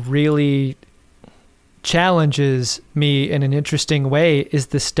that really challenges me in an interesting way is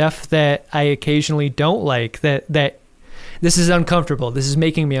the stuff that I occasionally don't like, that this is uncomfortable. This is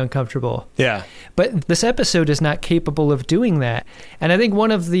making me uncomfortable. Yeah. But this episode is not capable of doing that. And I think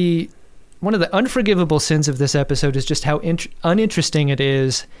one of the unforgivable sins of this episode is just how uninteresting it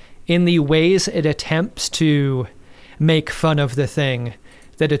is in the ways it attempts to make fun of the thing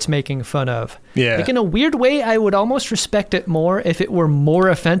that it's making fun of. Yeah. Like, in a weird way, I would almost respect it more if it were more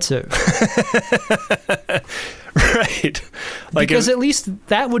offensive. Right. Like, because at least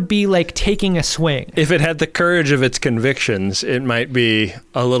that would be like taking a swing. If it had the courage of its convictions, it might be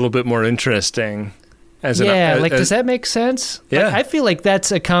a little bit more interesting. Does that make sense? Yeah. Like, I feel like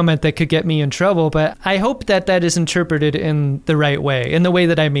that's a comment that could get me in trouble, but I hope that is interpreted in the right way, in the way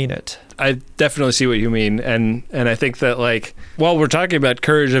that I mean it. I definitely see what you mean. And I think that, like, while we're talking about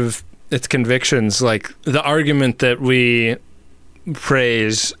courage of its convictions, like, the argument that we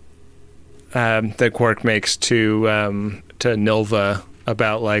praise that Quark makes to Nilva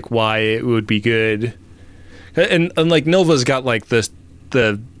about, like, why it would be good. And like, Nilva's got, like,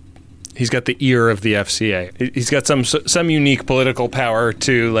 he's got the ear of the FCA. He's got some unique political power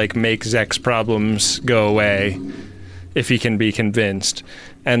to, like, make Zek's problems go away if he can be convinced.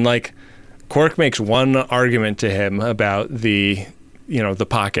 And, like, Quark makes one argument to him about the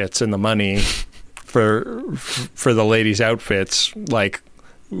pockets and the money for the ladies' outfits. Like,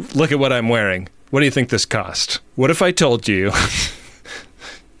 look at what I'm wearing. What do you think this cost? What if I told you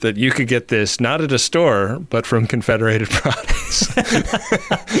that you could get this not at a store, but from Confederated Products.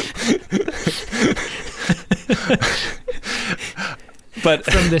 But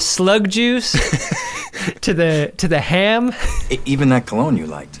from the slug juice to the ham, even that cologne you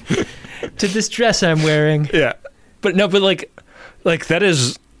liked, to this dress I'm wearing. Yeah, but like that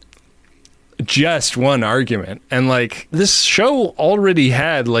is just one argument, and like this show already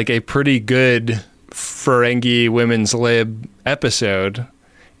had like a pretty good Ferengi women's lib episode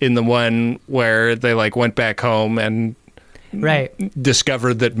in the one where they like went back home and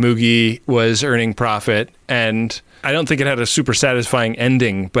discovered that Mugi was earning profit. And I don't think it had a super satisfying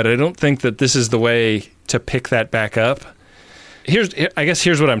ending, but I don't think that this is the way to pick that back up. I guess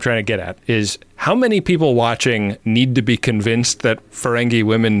here's what I'm trying to get at is how many people watching need to be convinced that Ferengi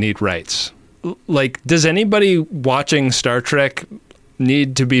women need rights? Like, does anybody watching Star Trek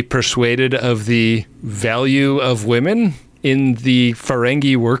need to be persuaded of the value of women in the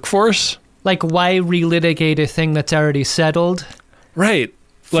Ferengi workforce? Like, why relitigate a thing that's already settled? Right.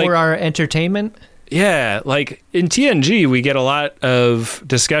 For our entertainment? Yeah, like in TNG, we get a lot of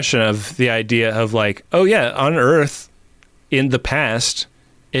discussion of the idea of like, oh yeah, on Earth in the past,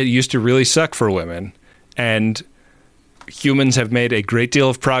 it used to really suck for women. And humans have made a great deal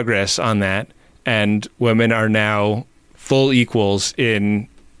of progress on that. And women are now full equals in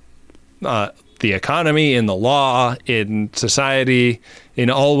the economy, in the law, in society, in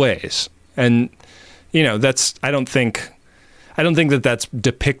all ways. And, you know, I don't think that that's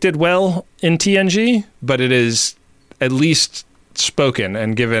depicted well in TNG, but it is at least spoken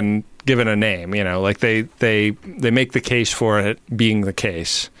and given a name, you know, like they make the case for it being the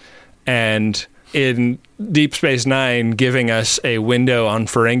case. And in Deep Space Nine, giving us a window on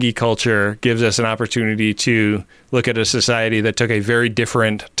Ferengi culture gives us an opportunity to look at a society that took a very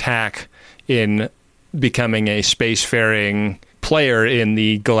different tack in becoming a spacefaring player in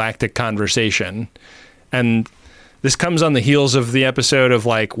the galactic conversation. And this comes on the heels of the episode of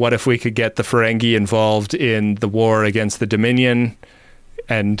like, what if we could get the Ferengi involved in the war against the Dominion,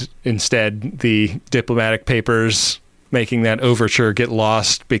 and instead the diplomatic papers making that overture get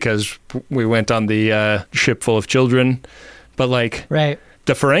lost because we went on the ship full of children. But like, right,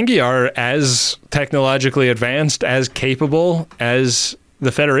 the Ferengi are as technologically advanced, as capable as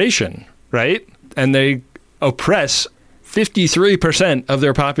the Federation, right? And they oppress 53% of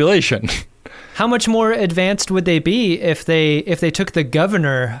their population. How much more advanced would they be if they took the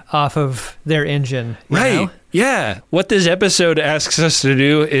governor off of their engine? Right. Know? Yeah. What this episode asks us to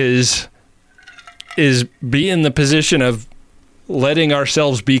do is be in the position of letting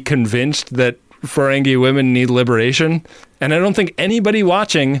ourselves be convinced that Ferengi women need liberation. And I don't think anybody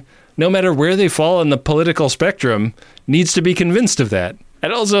watching, no matter where they fall in the political spectrum, needs to be convinced of that.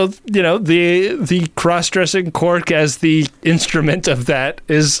 And also, you know, the cross-dressing Quark as the instrument of that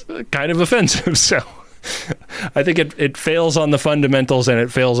is kind of offensive. So I think it fails on the fundamentals and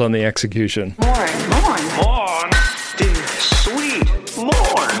it fails on the execution. Morn. Dude, sweet. Morn.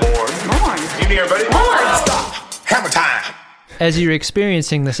 You need everybody? Stop. Hammer time. As you're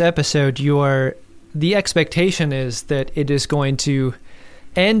experiencing this episode, the expectation is that it is going to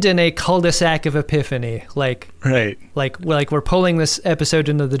end in a cul-de-sac of epiphany, like we're pulling this episode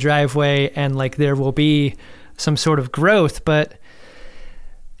into the driveway and like there will be some sort of growth, but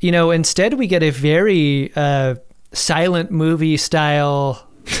you know, instead we get a very silent movie style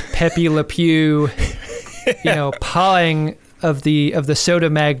Pepe Le Pew, you know, pawing of the soda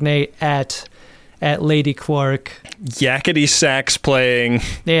magnate at Lady Quark. Yakety sax playing,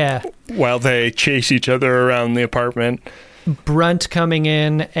 yeah, while they chase each other around the apartment. Brunt coming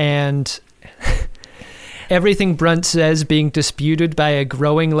in and everything Brunt says being disputed by a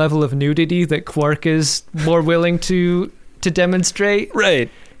growing level of nudity that Quark is more willing to demonstrate. Right.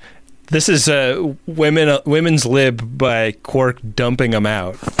 This is women's lib by Quark dumping them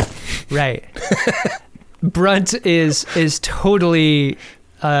out. Right. Brunt is totally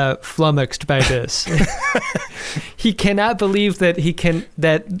flummoxed by this. He cannot believe that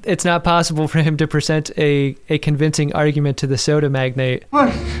it's not possible for him to present a convincing argument to the soda magnate.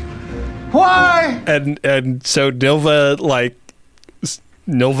 What? Why? And so Nilva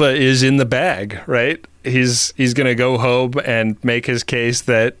is in the bag, right? He's gonna go home and make his case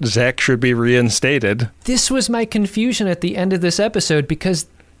that Zek should be reinstated. This was my confusion at the end of this episode, because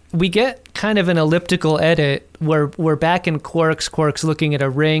we get kind of an elliptical edit where we're back in Quark's looking at a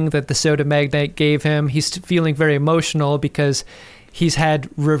ring that the soda magnate gave him. He's feeling very emotional because he's had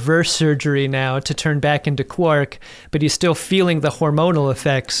reverse surgery now to turn back into Quark, but he's still feeling the hormonal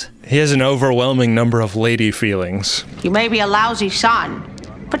effects. He has an overwhelming number of lady feelings. You may be a lousy son,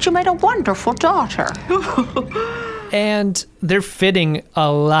 but you made a wonderful daughter. And they're fitting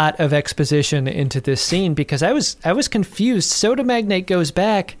a lot of exposition into this scene because I was confused. Soda Magnate goes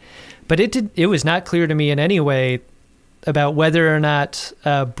back, but it was not clear to me in any way about whether or not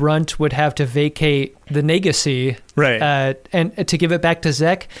Brunt would have to vacate the Legacy, right? And to give it back to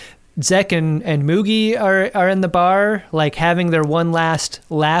Zek. Zek and Moogie are in the bar, like having their one last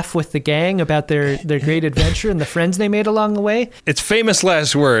laugh with the gang about their great adventure and the friends they made along the way. It's famous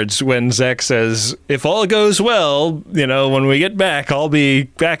last words when Zek says, "If all goes well, when we get back, I'll be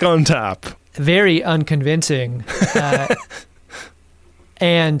back on top." Very unconvincing.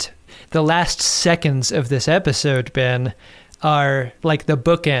 And the last seconds of this episode, Ben, are like the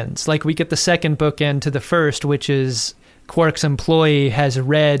bookends. Like we get the second bookend to the first, which is Quark's employee has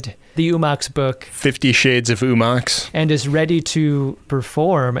read the Umox book, 50 Shades of Umox, and is ready to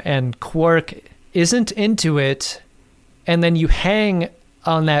perform, and Quark isn't into it, and then you hang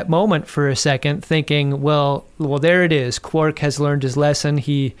on that moment for a second thinking, well, there it is. Quark has learned his lesson.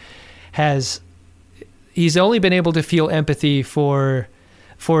 He's only been able to feel empathy for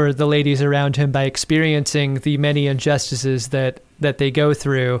the ladies around him by experiencing the many injustices that they go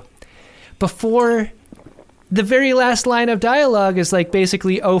through. Before the very last line of dialogue is like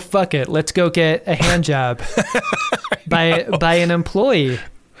basically, "Oh, fuck it, let's go get a hand job," by an employee.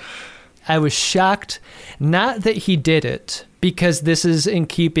 I was shocked, not that he did it, because this is in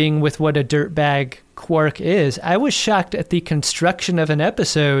keeping with what a dirtbag Quark is. I was shocked at the construction of an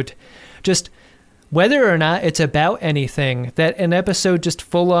episode, just whether or not it's about anything, that an episode just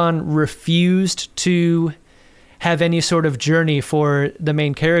full-on refused to have any sort of journey for the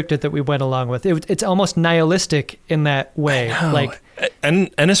main character that we went along with. It's almost nihilistic in that way. Like,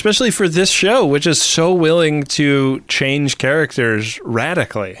 and especially for this show, which is so willing to change characters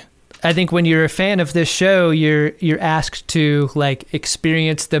radically. I think when you're a fan of this show, you're asked to like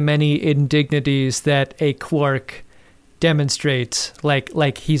experience the many indignities that a Quark demonstrates.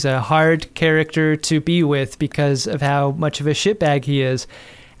 Like he's a hard character to be with because of how much of a shitbag he is.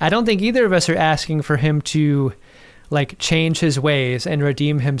 I don't think either of us are asking for him to like change his ways and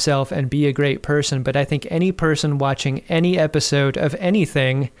redeem himself and be a great person. But I think any person watching any episode of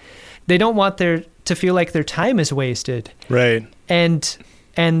anything, they don't want to feel like their time is wasted. Right. And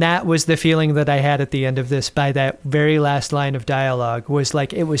that was the feeling that I had at the end of this by that very last line of dialogue, was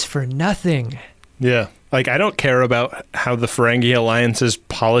like, it was for nothing. Yeah. Like, I don't care about how the Ferengi Alliance's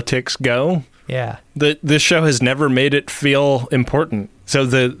politics go. Yeah. This show has never made it feel important. So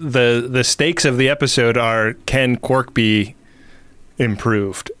the stakes of the episode are, can Quark be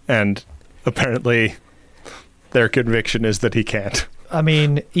improved? And apparently their conviction is that he can't. I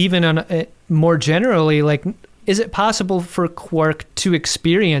mean, even on more generally, like, is it possible for Quark to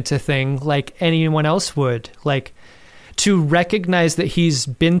experience a thing like anyone else would? Like, to recognize that he's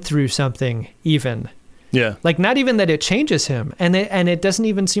been through something even? Yeah. Like, not even that it changes him. And it doesn't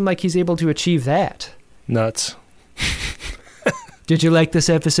even seem like he's able to achieve that. Nuts. Did you like this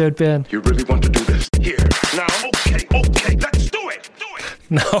episode, Ben? You really want to do this? Here, now, okay, let's do it!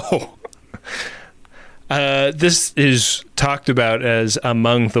 No. This is talked about as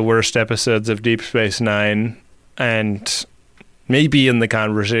among the worst episodes of Deep Space Nine, and maybe in the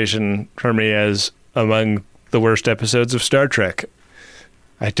conversation for me as among the worst episodes of Star Trek.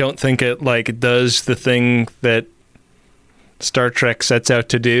 I don't think it does the thing that Star Trek sets out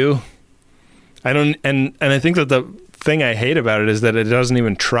to do. I don't, and I think that the thing I hate about it is that it doesn't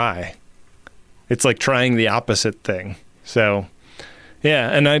even try. It's like trying the opposite thing. So, yeah,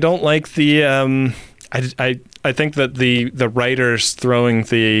 and I don't like the. I think that the writers throwing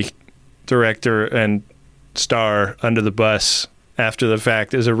the director and star under the bus after the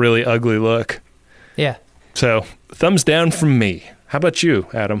fact is a really ugly look. Yeah. So, thumbs down from me. How about you,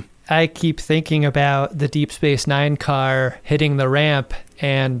 Adam? I keep thinking about the Deep Space Nine car hitting the ramp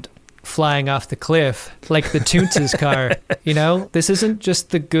and flying off the cliff, like the Toonces car. You know, this isn't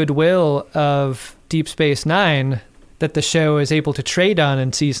just the goodwill of Deep Space Nine that the show is able to trade on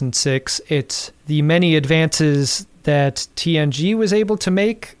in season 6. It's the many advances that TNG was able to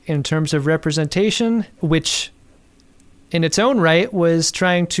make in terms of representation, which in its own right was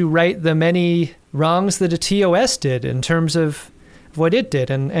trying to right the many wrongs that a TOS did in terms of what it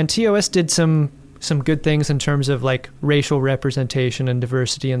did. And TOS did some good things in terms of like racial representation and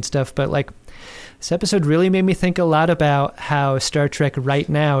diversity and stuff. But like, this episode really made me think a lot about how Star Trek right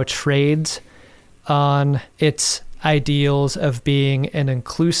now trades on its ideals of being an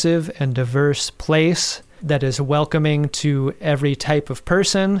inclusive and diverse place that is welcoming to every type of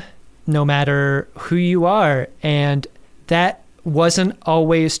person, no matter who you are. And that wasn't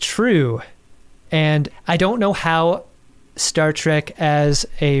always true. And I don't know how Star Trek as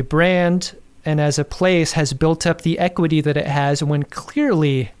a brand and as a place has built up the equity that it has, when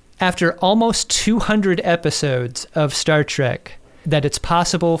clearly, after almost 200 episodes of Star Trek, that it's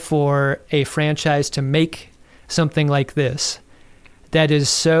possible for a franchise to make something like this that is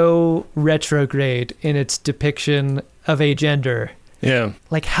so retrograde in its depiction of a gender. Yeah.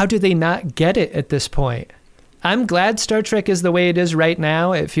 Like, how do they not get it at this point? I'm glad Star Trek is the way it is right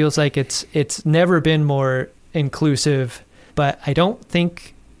now. It feels like it's never been more inclusive, but I don't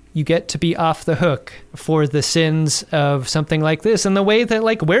think you get to be off the hook for the sins of something like this, in the way that,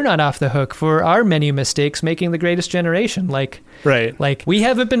 like, we're not off the hook for our many mistakes making The Greatest Generation. Like, right. Like, we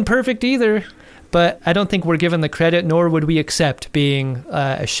haven't been perfect either, but I don't think we're given the credit, nor would we accept being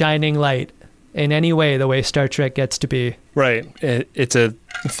a shining light in any way, the way Star Trek gets to be. Right. It's a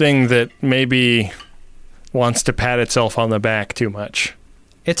thing that maybe wants to pat itself on the back too much.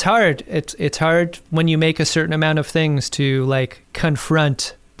 It's hard. It's hard when you make a certain amount of things to, like,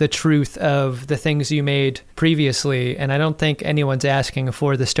 confront the truth of the things you made previously. And I don't think anyone's asking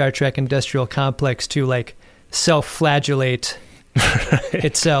for the Star Trek industrial complex to, like, self-flagellate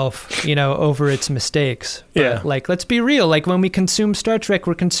itself, you know, over its mistakes. But, yeah. Like, let's be real. Like, when we consume Star Trek,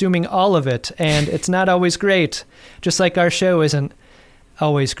 we're consuming all of it, and it's not always great. Just like our show isn't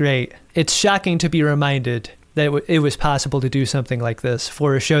always great. It's shocking to be reminded that it was possible to do something like this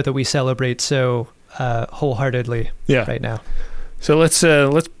for a show that we celebrate so wholeheartedly right now. So let's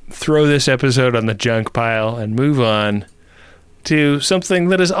throw this episode on the junk pile and move on to something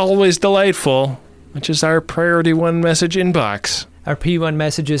that is always delightful, which is our Priority 1 message inbox. Our P1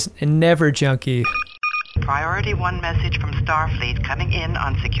 message is never junky. Priority 1 message from Starfleet coming in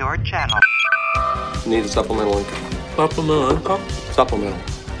on secured channel. Need a supplemental income. Supplemental income? Supplemental.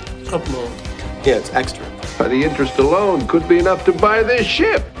 Yeah, it's extra. By the interest alone could be enough to buy this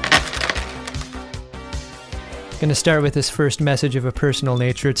ship. Going to start with this first message of a personal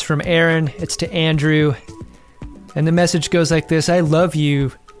nature. It's from Aaron. It's to Andrew. And the message goes like this. I love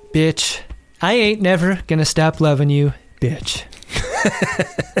you, bitch. I ain't never gonna stop loving you, bitch.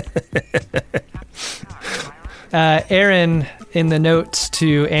 Aaron, in the notes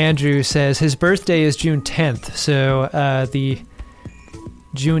to Andrew, says his birthday is June 10th, so the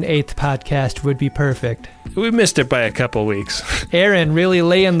June 8th podcast would be perfect. We missed it by a couple weeks. Aaron really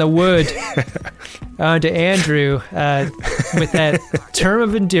laying the wood onto Andrew with that term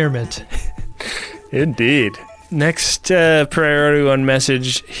of endearment. Indeed. Next Priority 1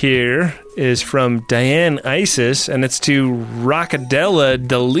 message here is from Diane Isis, and it's to Rockadella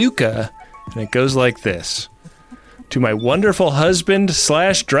DeLuca, and it goes like this. To my wonderful husband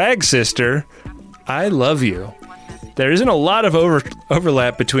 / drag sister, I love you. There isn't a lot of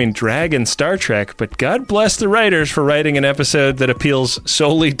overlap between drag and Star Trek, but God bless the writers for writing an episode that appeals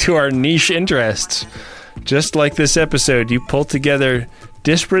solely to our niche interests. Just like this episode, you pull together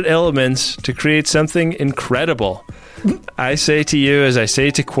disparate elements to create something incredible. I say to you as I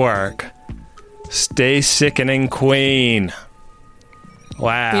say to Quark, stay sickening queen.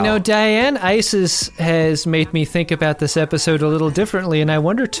 Wow. You know, Diane Isis has made me think about this episode a little differently, and I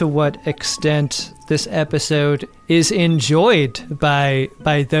wonder to what extent this episode is enjoyed by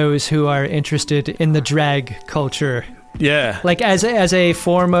those who are interested in the drag culture. Yeah. Like as a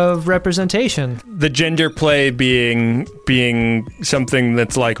form of representation. The gender play being something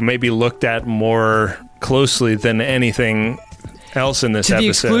that's like maybe looked at more closely than anything else in this episode. To the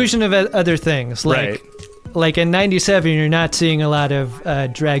exclusion of other things. Like, right. Like in 97, you're not seeing a lot of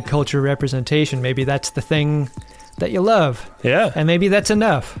drag culture representation. Maybe that's the thing that you love. Yeah. And maybe that's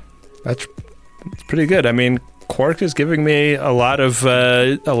enough. That's pretty good. I mean, Quark is giving me a lot of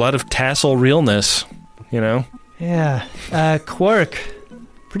tassel realness, you know? Yeah. Quark,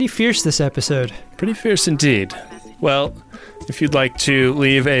 pretty fierce this episode. Pretty fierce indeed. Well, if you'd like to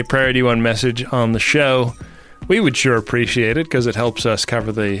leave a Priority 1 message on the show, we would sure appreciate it because it helps us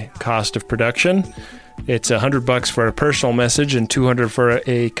cover the cost of production. It's $100 for a personal message and $200 for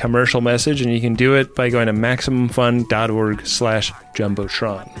a commercial message, and you can do it by going to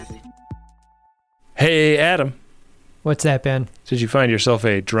MaximumFun.org/Jumbotron. Hey, Adam. What's that, Ben? Did you find yourself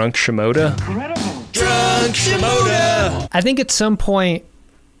a drunk Shimoda? Incredible. Drunk Shimoda! I think at some point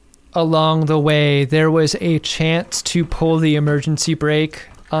along the way, there was a chance to pull the emergency brake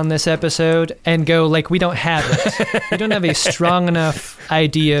on this episode and go, like, we don't have it. We don't have a strong enough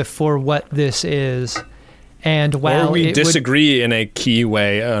idea for what this is. And while or we disagree in a key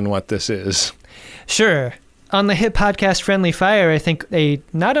way on what this is. Sure. On the hit podcast Friendly Fire, I think a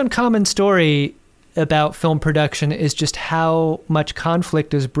not uncommon story about film production is just how much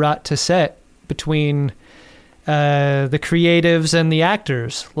conflict is brought to set between the creatives and the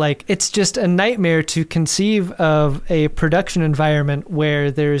actors. Like, it's just a nightmare to conceive of a production environment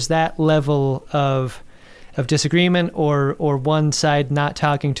where there's that level of disagreement or one side not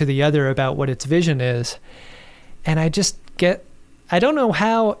talking to the other about what its vision is. And I don't know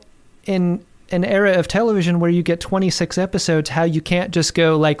how in an era of television where you get 26 episodes, how you can't just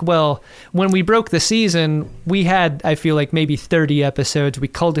go like, well, when we broke the season, we had, I feel like, maybe 30 episodes. We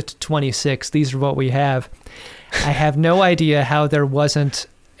culled it to 26. These are what we have. I have no idea how there wasn't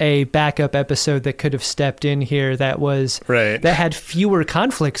a backup episode that could have stepped in here that had fewer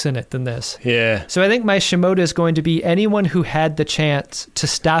conflicts in it than this. Yeah. So I think my Shimoda is going to be anyone who had the chance to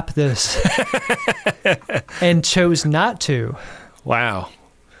stop this and chose not to. Wow.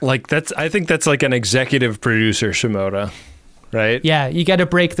 I think that's like an executive producer Shimoda, right? Yeah, you got to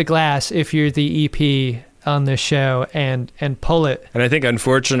break the glass if you're the EP on this show and pull it. And I think,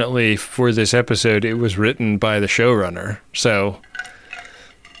 unfortunately, for this episode, it was written by the showrunner. So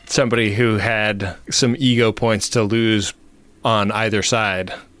somebody who had some ego points to lose on either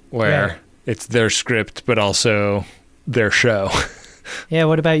side, where it's their script, but also their show. Yeah,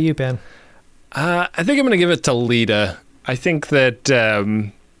 what about you, Ben? I think I'm going to give it to Lita. I think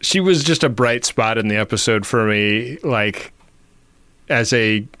that she was just a bright spot in the episode for me, like, as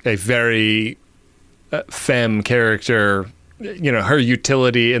a very femme character. You know, her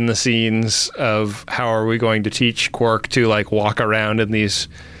utility in the scenes of how are we going to teach Quark to, like, walk around in these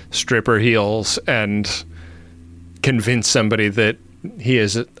stripper heels and convince somebody that he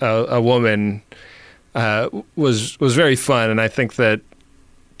is a woman was very fun. And I think that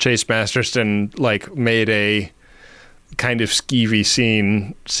Chase Masterson, like, made a kind of skeevy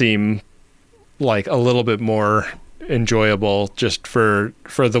scene seem like a little bit more enjoyable, just for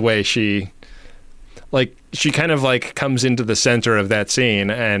the way she kind of like comes into the center of that scene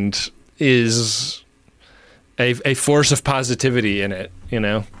and is a force of positivity in it, you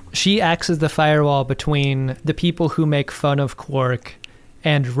know? She acts as the firewall between the people who make fun of Quark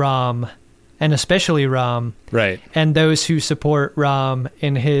and Rom, and especially Rom, right? And those who support Rom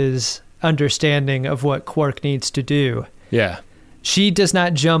in his understanding of what Quark needs to do. Yeah. She does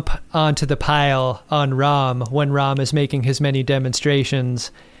not jump onto the pile on Rom when Rom is making his many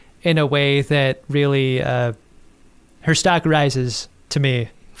demonstrations in a way that really her stock rises to me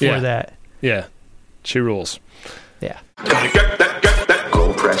for that. Yeah. She rules. Yeah. Get that.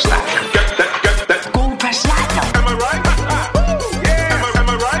 Go press that. Get that. Go press that. Am I right? Yeah. Am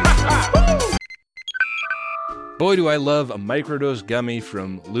I right? Boy, do I love a microdose gummy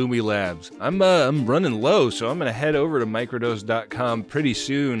from Lumi Labs. I'm running low, so I'm going to head over to microdose.com pretty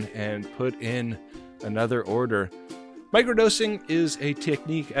soon and put in another order. Microdosing is a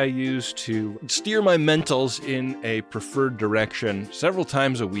technique I use to steer my mentals in a preferred direction several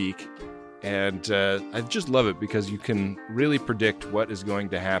times a week. And I just love it because you can really predict what is going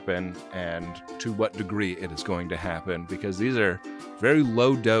to happen and to what degree it is going to happen, because these are very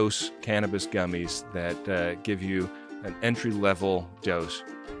low-dose cannabis gummies that give you an entry-level dose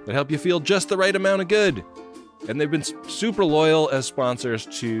that help you feel just the right amount of good. And they've been super loyal as sponsors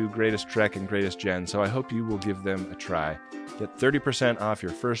to Greatest Trek and Greatest Gen, so I hope you will give them a try. Get 30% off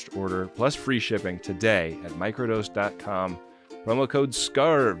your first order plus free shipping today at microdose.com. Promo code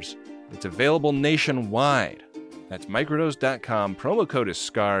SCARVES. It's available nationwide. That's microdose.com. Promo code is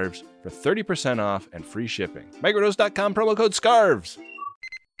SCARVES for 30% off and free shipping. Microdose.com, promo code SCARVES.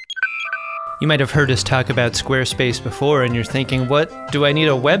 You might have heard us talk about Squarespace before, and you're thinking, what do I need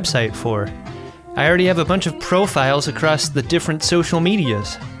a website for? I already have a bunch of profiles across the different social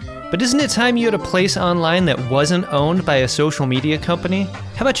medias. But isn't it time you had a place online that wasn't owned by a social media company?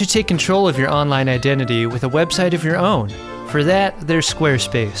 How about you take control of your online identity with a website of your own? For that, there's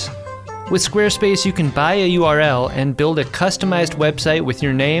Squarespace. With Squarespace, you can buy a URL and build a customized website with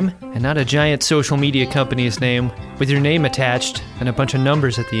your name, and not a giant social media company's name, with your name attached and a bunch of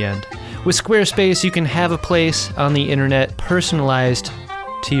numbers at the end. With Squarespace, you can have a place on the internet personalized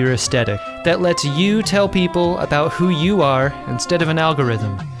to your aesthetic that lets you tell people about who you are instead of an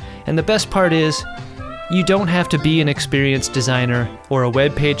algorithm. And the best part is, you don't have to be an experienced designer or a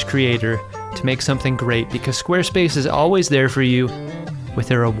web page creator to make something great, because Squarespace is always there for you with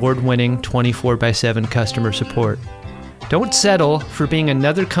their award-winning 24/7 customer support. Don't settle for being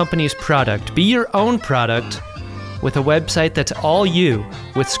another company's product. Be your own product with a website that's all you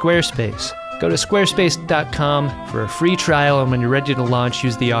with Squarespace. Go to squarespace.com for a free trial, and when you're ready to launch,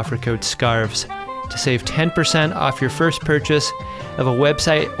 use the offer code SCARVES to save 10% off your first purchase of a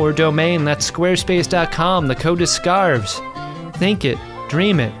website or domain. That's squarespace.com. The code is SCARVES. Think it,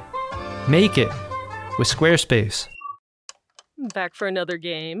 dream it, make it with Squarespace. Back for another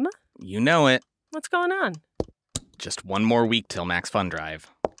game. You know it. What's going on? just one more week till Max Fun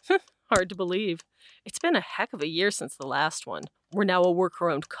Drive. Hard to believe. It's been a heck of a year since the last one. We're now a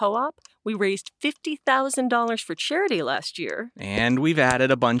worker-owned co-op. We raised $50,000 for charity last year. And we've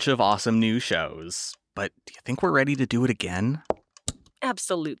added a bunch of awesome new shows. But do you think we're ready to do it again?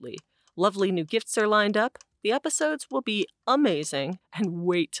 Absolutely. Lovely new gifts are lined up. The episodes will be amazing. And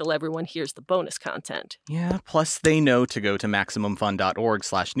wait till everyone hears the bonus content. Yeah, plus they know to go to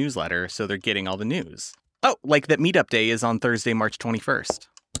MaximumFun.org/newsletter, so they're getting all the news. Oh, like that meetup day is on Thursday, March 21st.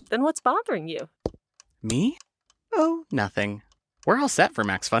 Then what's bothering you? Me? Oh, nothing. We're all set for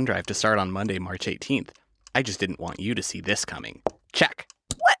Max Fun Drive to start on Monday, March 18th. I just didn't want you to see this coming. Check.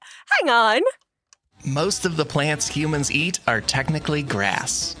 What? Hang on. Most of the plants humans eat are technically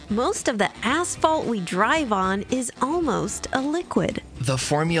grass. Most of the asphalt we drive on is almost a liquid. The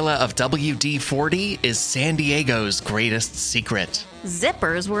formula of WD-40 is San Diego's greatest secret.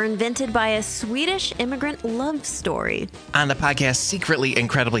 Zippers were invented by a Swedish immigrant love story. On the podcast Secretly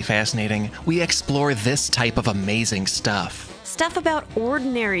Incredibly Fascinating, we explore this type of amazing stuff. Stuff about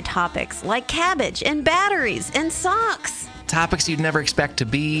ordinary topics like cabbage and batteries and socks. Topics you'd never expect to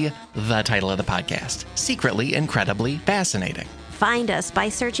be the title of the podcast. Secretly Incredibly Fascinating. Find us by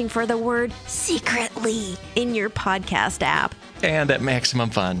searching for the word secretly in your podcast app. And at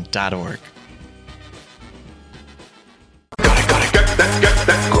MaximumFun.org.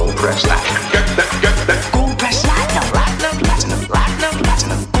 Gold press platinum. Gold press platinum. Gold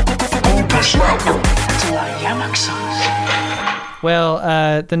press platinum. That's a lot of yamak sauce.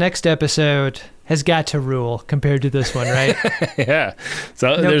 Well, the next episode has got to rule compared to this one, right? Yeah.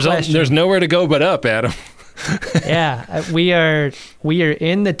 So No there's nowhere to go but up, Adam. Yeah, we are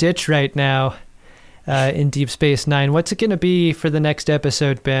in the ditch right now in Deep Space Nine. What's it going to be for the next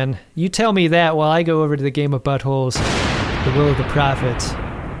episode, Ben? You tell me that while I go over to the Game of Buttholes, the Will of the Prophets,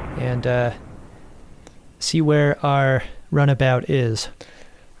 and see where our runabout is.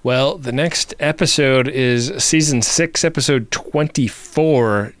 Well, the next episode is Season 6, Episode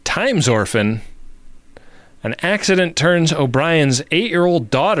 24, Time's Orphan. An accident turns O'Brien's 8-year-old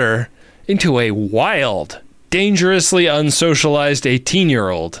daughter into a wild, dangerously unsocialized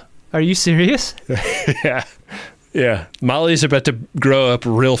 18-year-old. Are you serious? Yeah. Molly's about to grow up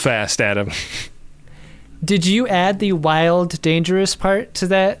real fast, Adam. Did you add the wild, dangerous part to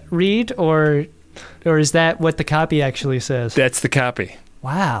that read, or is that what the copy actually says? That's the copy.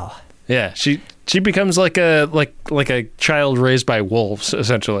 Wow. Yeah, she becomes like a child raised by wolves,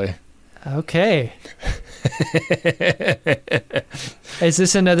 essentially. Okay. Is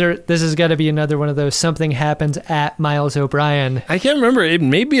this another? This has got to be another one of those. Something happens at Miles O'Brien. I can't remember. It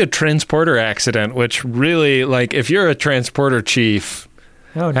may be a transporter accident, which really, like, if you're a transporter chief,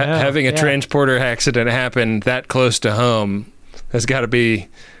 having a transporter accident happen that close to home has got to be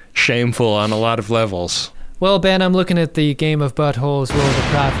shameful on a lot of levels. Well, Ben, I'm looking at the Game of Buttholes, Will of the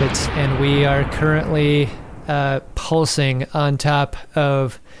Prophets, and we are currently pulsing on top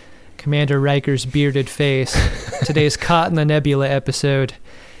of Commander Riker's bearded face. Today's Caught in the Nebula episode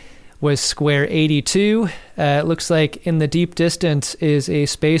was Square 82. It looks like in the deep distance is a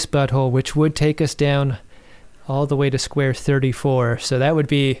space butthole, which would take us down all the way to Square 34. So that would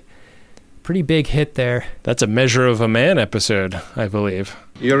be a pretty big hit there. That's a Measure of a Man episode, I believe.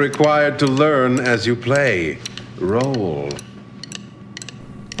 You're required to learn as you play. Roll.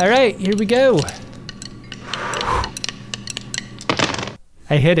 All right, here we go.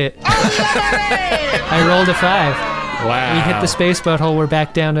 I hit it. I rolled a 5. Wow. We hit the space butthole. We're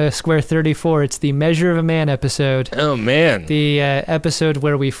back down to Square 34. It's the Measure of a Man episode. Oh, man. The episode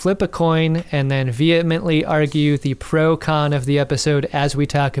where we flip a coin and then vehemently argue the pro-con of the episode as we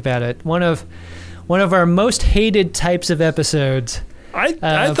talk about it. One of our most hated types of episodes. I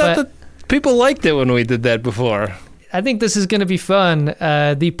thought that people liked it when we did that before. I think this is going to be fun.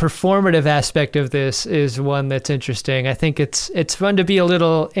 The performative aspect of this is one that's interesting. I think it's fun to be a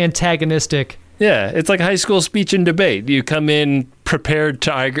little antagonistic. Yeah, it's like high school speech and debate. You come in prepared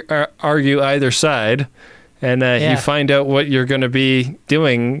to argue either side, and you find out what you're going to be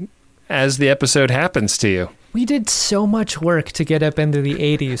doing as the episode happens to you. We did so much work to get up into the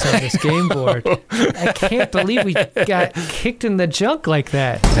 80s on this game board. I can't believe we got kicked in the junk like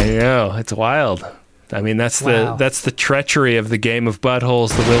that. I know, it's wild. I mean, that's the treachery of the Game of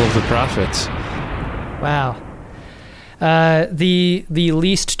Buttholes, the Will of the Prophets. Wow. The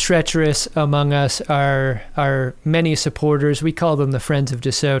least treacherous among us are many supporters. We call them the Friends of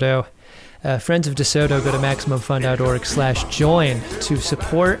DeSoto. Friends of DeSoto, go to MaximumFun.org/join to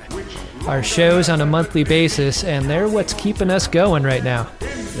support our shows on a monthly basis, and they're what's keeping us going right now.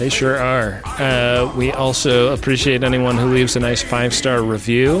 They sure are. We also appreciate anyone who leaves a nice 5-star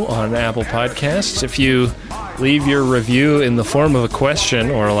review on Apple Podcasts. If you leave your review in the form of a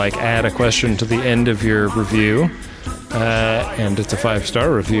question, or like add a question to the end of your review, and it's a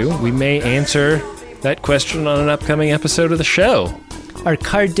 5-star review, we may answer that question on an upcoming episode of the show. Our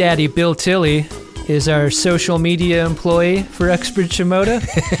card daddy, Bill Tilley, is our social media employee for Uxbridge Shimoda.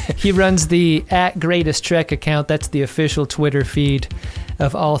 He runs the @GreatestTrek account. That's the official Twitter feed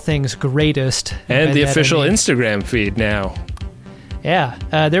of all things greatest. And the official Instagram feed now. Yeah,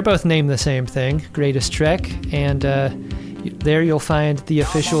 they're both named the same thing, Greatest Trek, and there you'll find the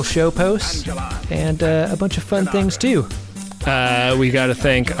official show posts and a bunch of fun things too. We got to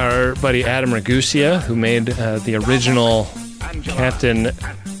thank our buddy Adam Ragusia, who made the original Captain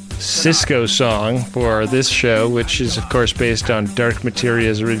Sisko song for this show, which is of course based on Dark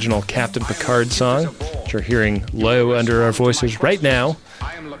Materia's original Captain Picard song, which you're hearing low under our voices right now.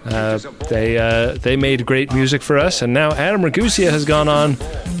 They made great music for us, and now Adam Ragusia has gone on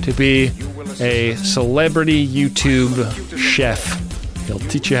to be a celebrity YouTube chef. He'll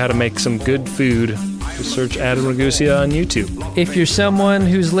teach you how to make some good food. Just search Adam Ragusia on YouTube. If you're someone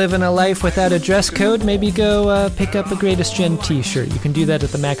who's living a life without a dress code, maybe go pick up a Greatest Gen t-shirt. You can do that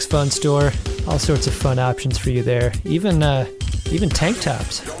at the Max Fun store. All sorts of fun options for you there. Even tank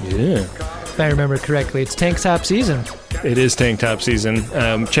tops. Yeah. If I remember correctly, it's tank top season. It is tank top season.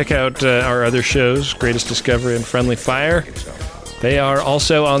 Check out our other shows, Greatest Discovery and Friendly Fire. They are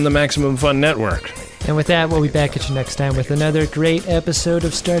also on the Maximum Fun Network. And with that, we'll be back at you next time with another great episode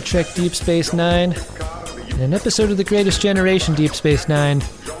of Star Trek Deep Space Nine, and an episode of The Greatest Generation Deep Space Nine,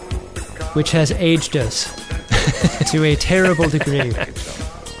 which has aged us to a terrible degree.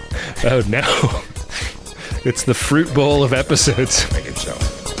 Oh no. It's the fruit bowl of episodes. Make it so.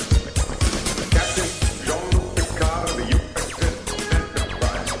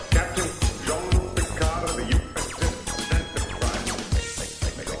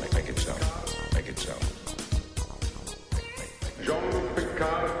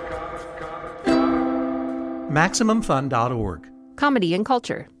 MaximumFun.org. Comedy and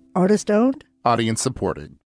culture. Artist owned. Audience supported.